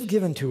which have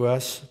been given to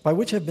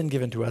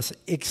us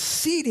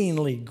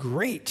exceedingly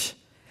great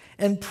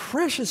and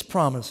precious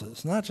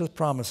promises, not just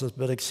promises,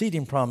 but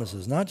exceeding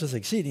promises, not just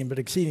exceeding, but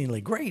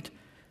exceedingly great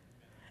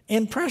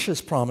and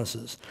precious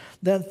promises,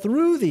 that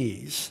through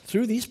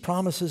these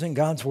promises in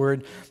God's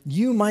word,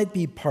 you might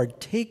be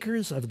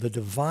partakers of the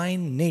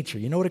divine nature.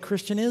 You know what a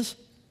Christian is?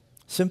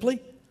 Simply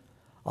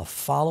a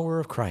follower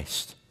of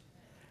Christ.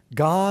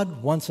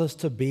 God wants us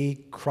to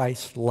be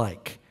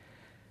Christ-like.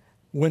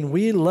 When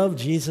we love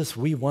Jesus,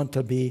 we want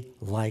to be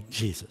like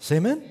Jesus.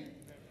 Amen?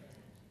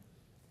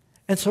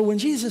 And so when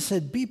Jesus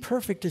said, be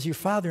perfect as your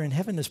Father in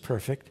heaven is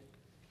perfect,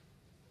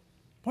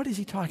 what is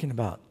he talking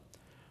about?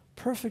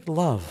 Perfect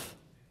love.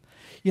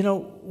 You know,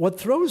 what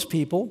throws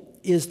people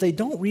is they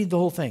don't read the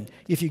whole thing.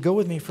 If you go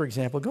with me, for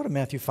example, go to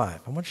Matthew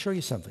 5. I want to show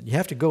you something. You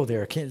have to go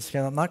there.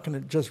 I'm not going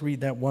to just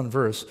read that one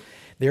verse.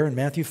 There in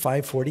Matthew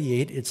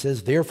 5:48, it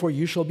says, therefore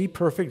you shall be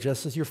perfect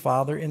just as your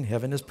Father in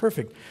heaven is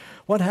perfect.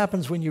 What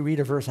happens when you read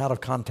a verse out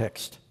of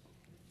context?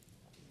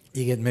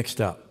 You get mixed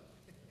up.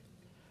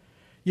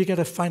 You got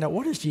to find out,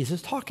 what is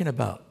Jesus talking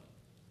about?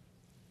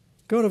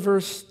 Go to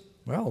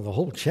the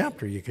whole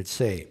chapter, you could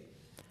say.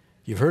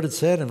 You've heard it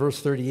said in verse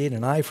 38,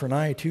 an eye for an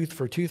eye, tooth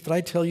for a tooth. But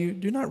I tell you,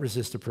 do not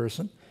resist a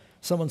person.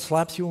 Someone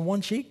slaps you on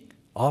one cheek,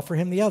 offer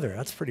him the other.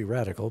 That's pretty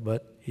radical,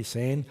 but he's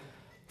saying,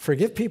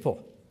 forgive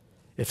people.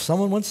 If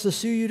someone wants to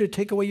sue you to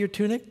take away your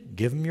tunic,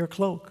 give him your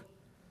cloak.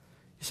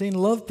 He's saying,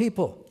 love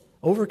people.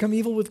 Overcome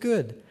evil with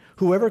good.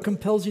 Whoever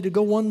compels you to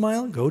go 1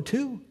 mile, go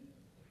 2.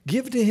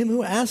 Give to him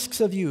who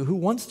asks of you. Who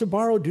wants to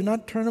borrow, do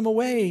not turn him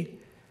away.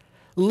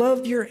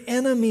 Love your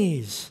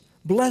enemies.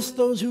 Bless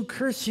those who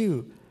curse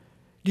you.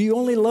 Do you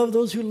only love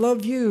those who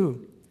love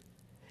you?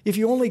 If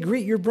you only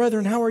greet your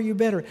brethren, how are you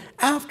better?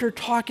 After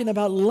talking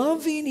about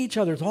loving each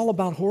other, it's all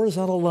about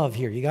horizontal love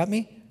here. You got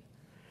me?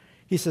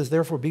 He says,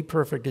 therefore be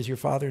perfect as your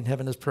Father in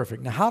heaven is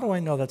perfect. Now, how do I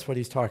know that's what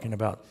he's talking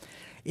about?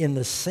 In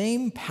the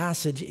same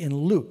passage in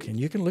Luke, and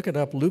you can look it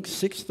up, Luke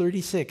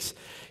 6:36,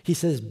 he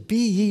says,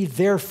 be ye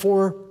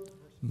therefore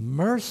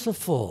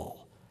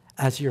merciful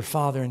as your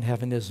Father in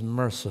heaven is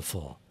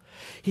merciful.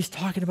 He's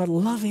talking about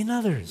loving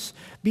others,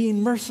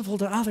 being merciful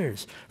to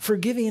others,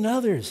 forgiving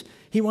others.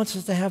 He wants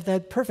us to have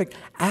that perfect,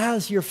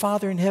 as your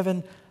Father in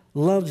heaven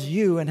loves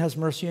you and has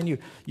mercy on you.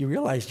 You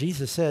realize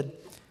Jesus said,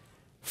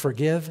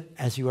 forgive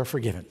as you are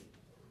forgiven,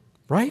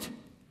 right?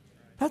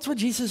 That's what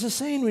Jesus is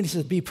saying when he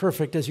says, be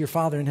perfect as your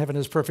Father in heaven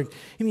is perfect.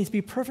 He means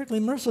be perfectly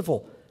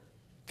merciful.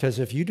 Because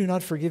if you do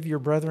not forgive your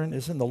brethren,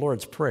 it's in the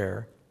Lord's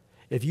Prayer,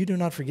 if you do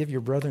not forgive your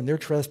brethren their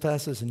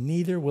trespasses,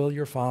 neither will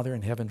your Father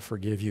in heaven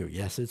forgive you.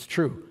 Yes, it's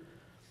true.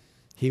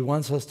 He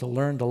wants us to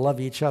learn to love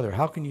each other.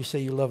 How can you say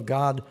you love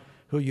God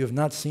who you have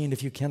not seen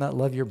if you cannot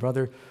love your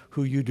brother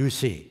who you do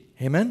see?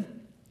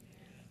 Amen?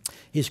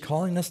 He's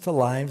calling us to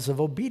lives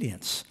of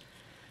obedience.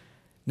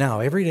 Now,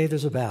 every day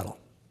there's a battle.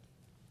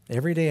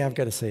 Every day I've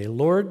got to say,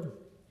 Lord,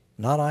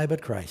 not I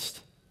but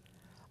Christ.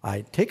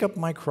 I take up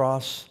my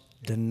cross,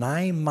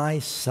 deny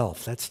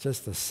myself. That's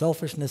just the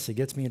selfishness that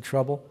gets me in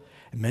trouble.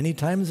 And many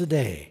times a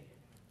day,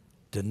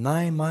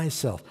 deny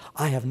myself.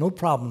 I have no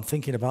problem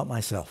thinking about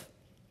myself.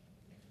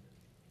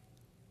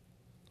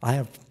 I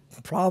have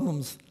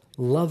problems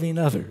loving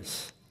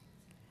others.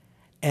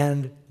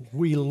 And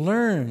we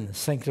learn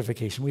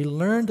sanctification. We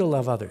learn to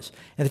love others.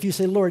 And if you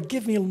say, Lord,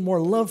 give me more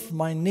love for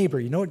my neighbor,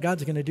 you know what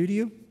God's going to do to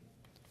you?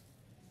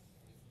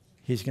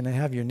 He's going to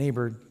have your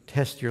neighbor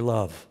test your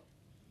love.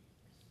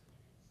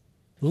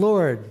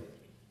 Lord,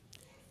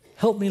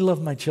 help me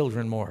love my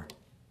children more.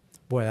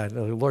 Boy,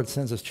 the Lord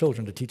sends us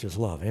children to teach us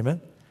love,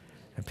 amen?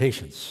 And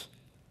patience.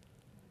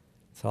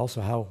 It's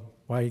also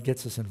why he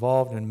gets us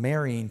involved in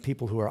marrying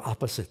people who are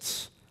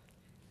opposites.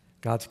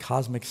 God's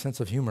cosmic sense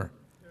of humor.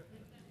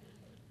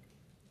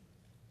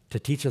 To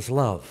teach us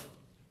love.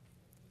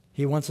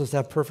 He wants us to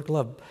have perfect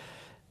love.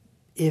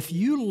 If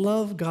you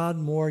love God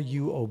more,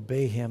 you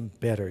obey him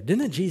better.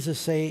 Didn't Jesus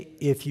say,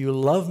 if you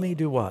love me,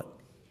 do what?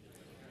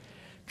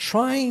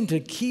 Trying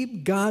to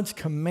keep God's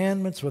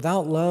commandments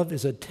without love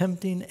is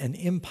attempting an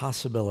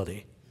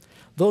impossibility.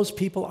 Those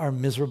people are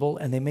miserable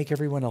and they make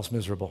everyone else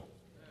miserable.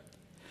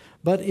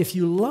 But if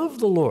you love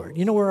the Lord,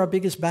 you know where our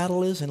biggest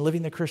battle is in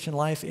living the Christian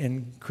life,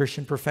 in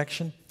Christian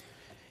perfection?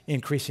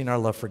 Increasing our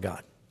love for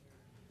God.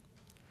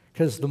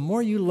 Because the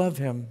more you love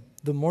him,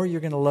 the more you're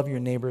going to love your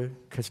neighbor,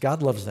 because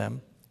God loves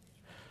them.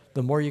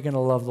 The more you're going to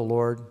love the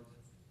Lord,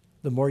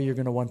 the more you're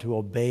going to want to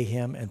obey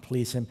him and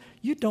please him.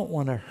 You don't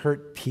want to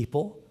hurt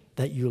people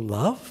that you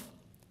love.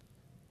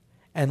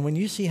 And when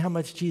you see how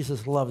much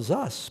Jesus loves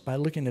us by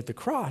looking at the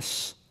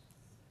cross,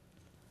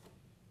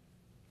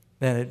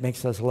 then it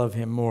makes us love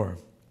him more.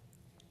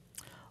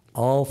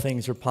 All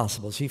things are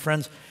possible. See,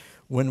 friends,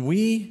 when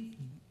we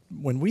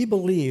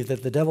believe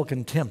that the devil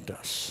can tempt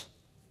us,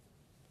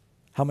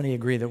 how many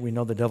agree that we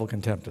know the devil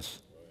can tempt us?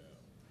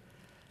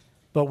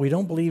 But we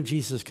don't believe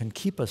Jesus can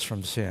keep us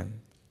from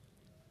sin.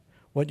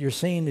 What you're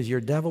saying is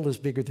your devil is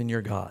bigger than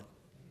your God.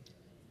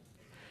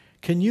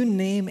 Can you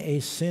name a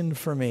sin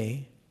for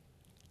me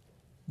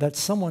that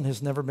someone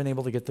has never been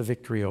able to get the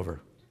victory over?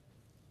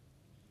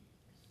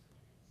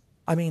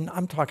 I mean,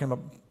 I'm talking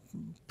about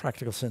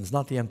practical sins,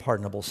 not the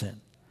unpardonable sin.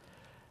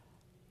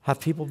 Have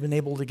people been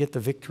able to get the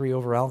victory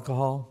over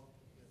alcohol,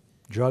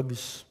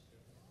 drugs,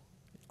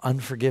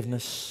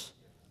 unforgiveness?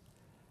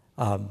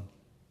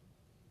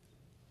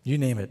 You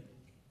name it.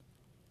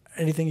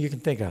 Anything you can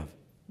think of.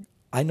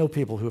 I know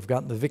people who have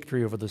gotten the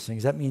victory over those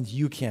things. That means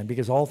you can,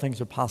 because all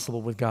things are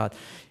possible with God.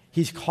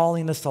 He's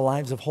calling us to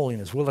lives of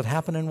holiness. Will it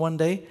happen in one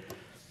day?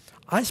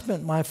 I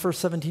spent my first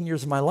 17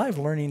 years of my life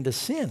learning to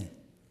sin.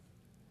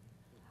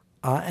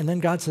 And then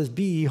God says,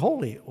 be ye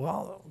holy.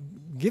 Well,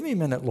 give me a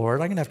minute,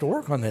 Lord. I'm going to have to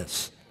work on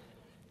this.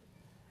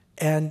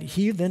 And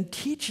he then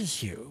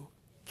teaches you.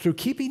 Through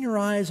keeping your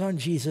eyes on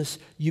Jesus,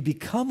 you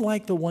become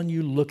like the one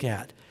you look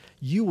at.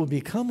 You will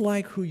become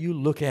like who you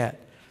look at.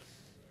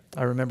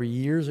 I remember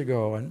years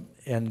ago,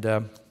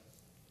 and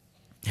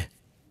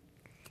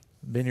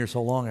been here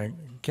so long, I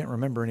can't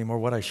remember anymore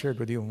what I shared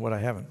with you and what I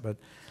haven't. But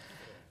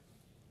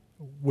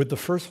with the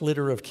first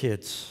litter of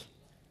kids,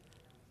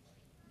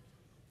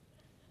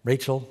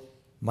 Rachel,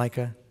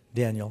 Micah,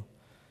 Daniel,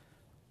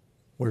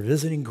 were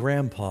visiting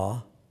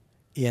Grandpa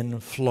in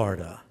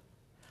Florida.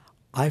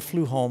 I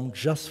flew home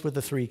just with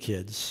the 3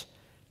 kids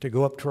to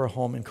go up to our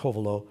home in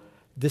Covelo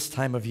this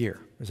time of year.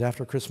 It was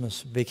after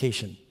Christmas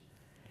vacation.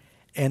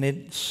 And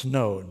it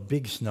snowed,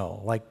 big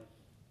snow, like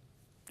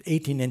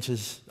 18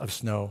 inches of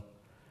snow.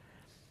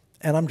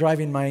 And I'm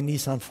driving my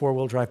Nissan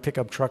 4-wheel drive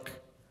pickup truck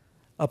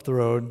up the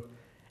road,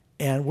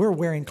 and we're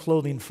wearing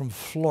clothing from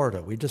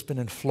Florida. We've just been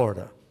in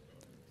Florida.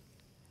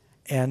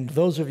 And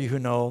those of you who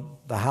know,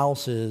 the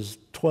house is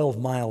 12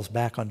 miles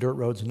back on dirt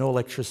roads, no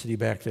electricity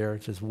back there.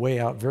 It's just way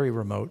out, very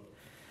remote.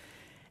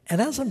 And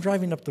as I'm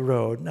driving up the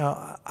road,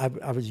 now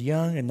I was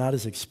young and not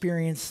as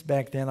experienced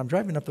back then. I'm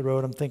driving up the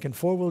road, I'm thinking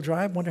 4-wheel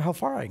drive, wonder how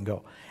far I can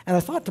go. And I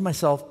thought to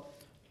myself,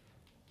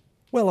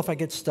 well, if I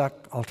get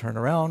stuck, I'll turn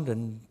around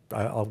and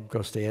I'll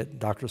go stay at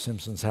Dr.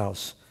 Simpson's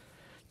house.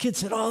 Kids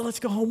said, oh, let's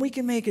go home. We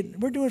can make it.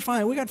 We're doing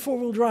fine. We got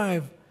 4-wheel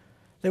drive.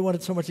 They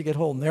wanted so much to get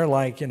home. They're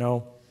like,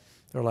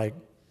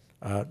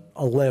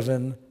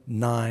 11,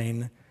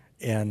 9,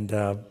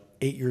 and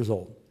 8 years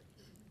old.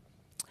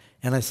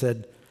 And I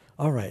said,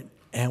 all right.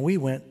 And we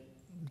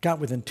got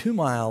within 2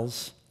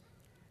 miles,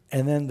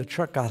 and then the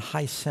truck got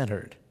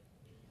high-centered,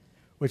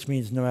 which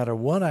means no matter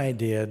what I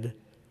did,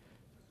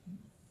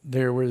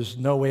 there was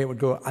no way it would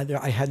go.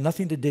 I had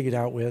nothing to dig it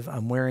out with.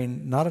 I'm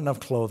wearing not enough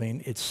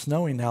clothing. It's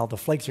snowing now. The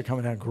flakes are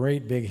coming down.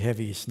 Great big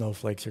heavy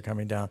snowflakes are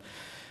coming down.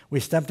 We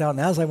stepped out, and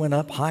as I went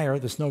up higher,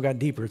 the snow got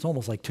deeper. It's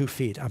almost like 2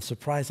 feet. I'm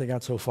surprised I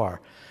got so far.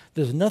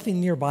 There's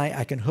nothing nearby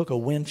I can hook a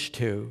winch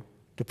to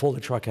pull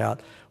the truck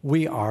out.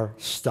 We are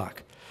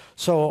stuck.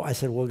 So I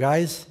said, well,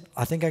 guys,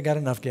 I think I got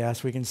enough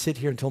gas. We can sit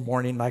here until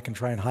morning, and I can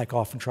try and hike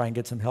off and try and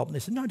get some help. And they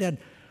said, no, Dad,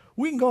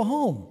 we can go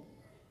home.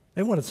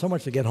 They wanted so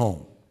much to get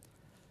home.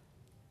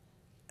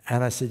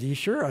 And I said, you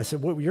sure? I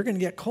said, well, you're going to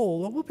get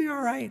cold. Well, we'll be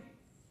all right.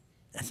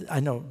 I said, I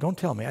know. Don't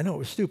tell me. I know it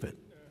was stupid.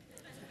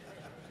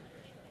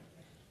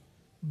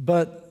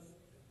 But,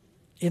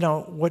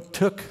 what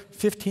took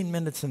 15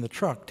 minutes in the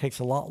truck takes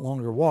a lot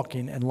longer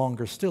walking and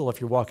longer still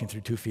if you're walking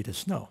through 2 feet of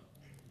snow.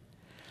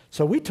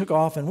 So we took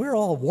off, and we were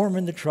all warm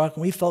in the truck,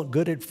 and we felt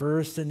good at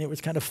first, and it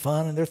was kind of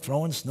fun, and they're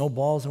throwing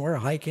snowballs, and we're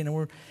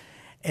hiking,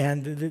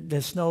 and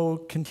the snow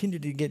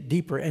continued to get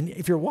deeper. And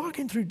if you're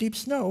walking through deep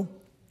snow,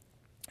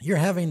 you're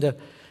having to,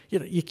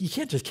 you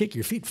can't just kick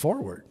your feet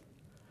forward.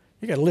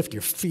 You got to lift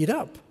your feet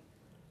up,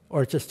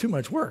 or it's just too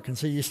much work. And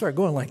so you start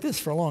going like this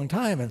for a long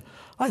time, and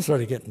I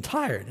started getting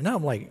tired. And now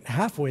I'm like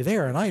halfway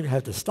there, and I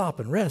had to stop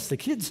and rest. The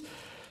kids,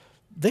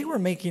 they were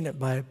making it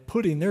by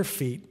putting their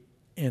feet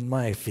in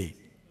my feet.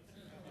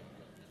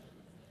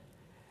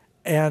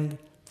 And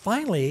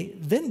finally,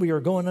 then we were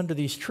going under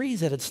these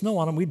trees that had snow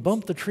on them. We'd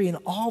bump the tree, and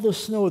all the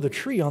snow of the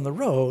tree on the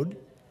road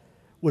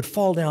would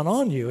fall down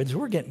on you. And so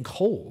we're getting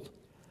cold,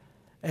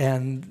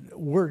 and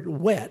we're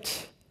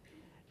wet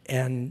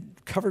and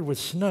covered with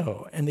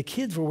snow. And the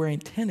kids were wearing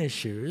tennis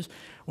shoes.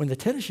 When the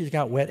tennis shoes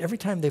got wet, every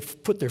time they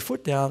put their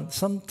foot down,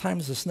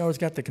 sometimes the snow has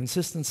got the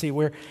consistency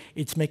where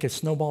it's make a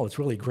snowball. It's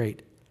really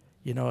great.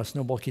 A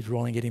snowball keeps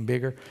rolling, getting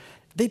bigger.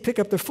 They'd pick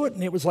up their foot,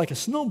 and it was like a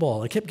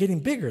snowball. It kept getting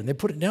bigger, and they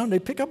put it down,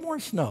 they'd pick up more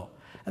snow.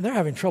 And they're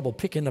having trouble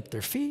picking up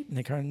their feet, and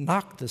they kind of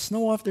knock the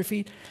snow off their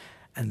feet,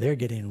 and they're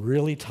getting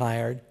really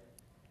tired.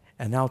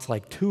 And now it's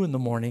like 2 in the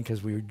morning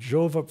because we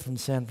drove up from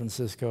San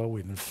Francisco.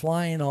 We've been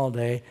flying all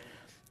day,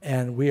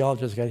 and we all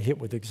just got hit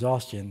with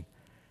exhaustion.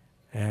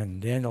 And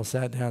Daniel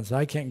sat down and said,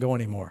 I can't go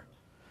anymore.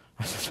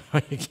 I said,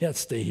 no, you can't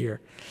stay here.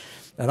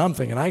 And I'm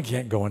thinking, I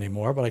can't go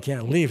anymore, but I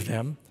can't leave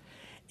them.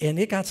 And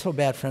it got so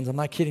bad, friends, I'm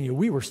not kidding you,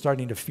 we were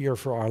starting to fear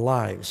for our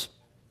lives.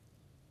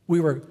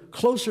 We were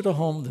closer to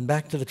home than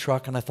back to the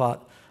truck, and I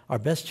thought our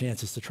best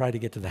chance is to try to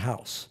get to the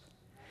house.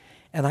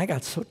 And I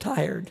got so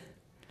tired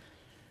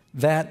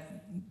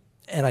that,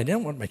 and I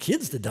didn't want my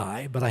kids to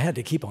die, but I had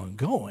to keep on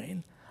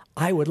going.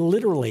 I would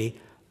literally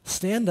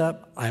stand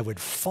up, I would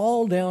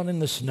fall down in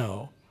the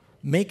snow,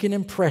 make an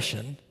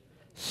impression,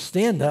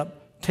 stand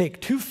up,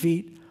 take 2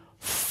 feet,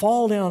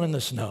 fall down in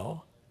the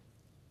snow,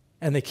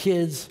 and the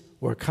kids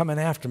were coming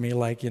after me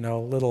like,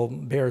 little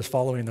bears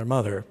following their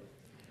mother.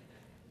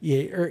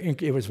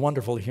 It was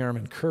wonderful to hear them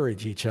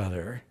encourage each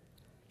other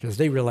because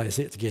they realized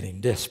it's getting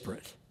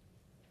desperate.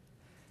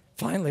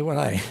 Finally, when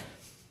I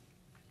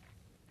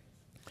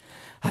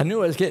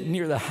knew I was getting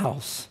near the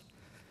house,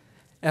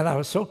 and I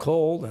was so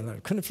cold, and I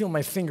couldn't feel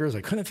my fingers,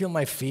 I couldn't feel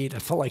my feet. I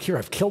felt like, here,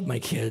 I've killed my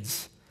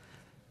kids.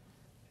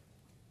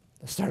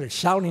 I started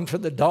shouting for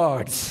the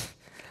dogs.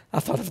 I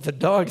thought, if the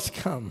dogs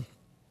come,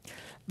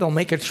 they'll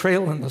make a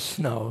trail in the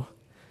snow.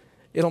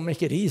 It'll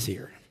make it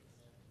easier.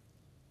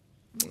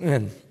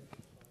 And,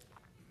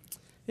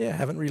 I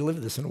haven't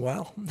relived this in a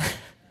while.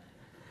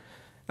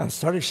 I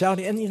started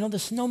shouting, and the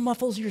snow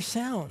muffles your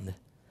sound.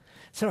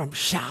 So I'm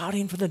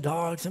shouting for the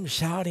dogs. I'm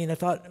shouting. I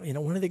thought,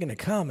 when are they going to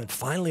come? And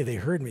finally they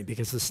heard me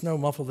because the snow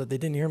muffled that they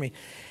didn't hear me.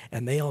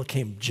 And they all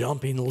came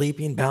jumping,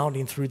 leaping,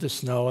 bounding through the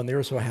snow, and they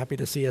were so happy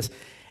to see us.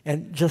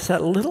 And just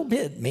that little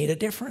bit made a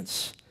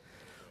difference.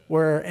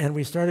 And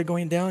we started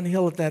going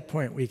downhill at that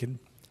point. We could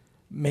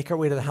make our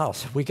way to the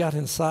house. We got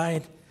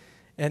inside,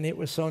 and it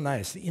was so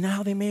nice. You know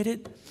how they made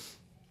it?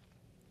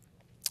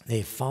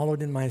 They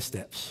followed in my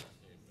steps.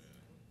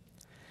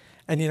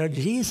 And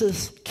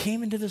Jesus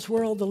came into this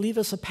world to leave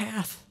us a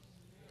path.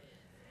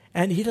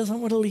 And he doesn't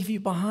want to leave you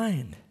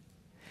behind.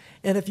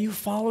 And if you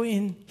follow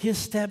in his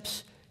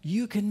steps,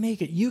 you can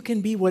make it. You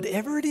can be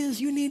whatever it is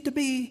you need to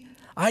be.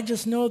 I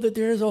just know that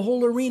there is a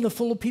whole arena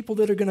full of people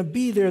that are going to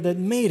be there that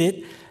made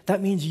it.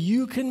 That means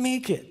you can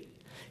make it.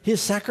 His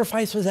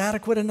sacrifice was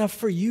adequate enough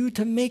for you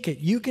to make it.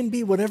 You can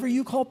be whatever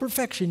you call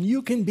perfection.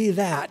 You can be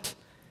that.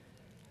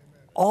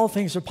 All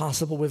things are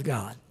possible with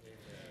God.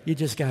 You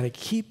just got to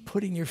keep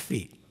putting your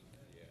feet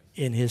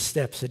in his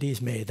steps that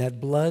he's made,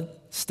 that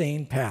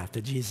blood-stained path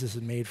that Jesus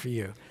has made for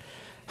you.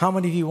 How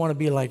many of you want to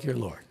be like your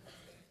Lord?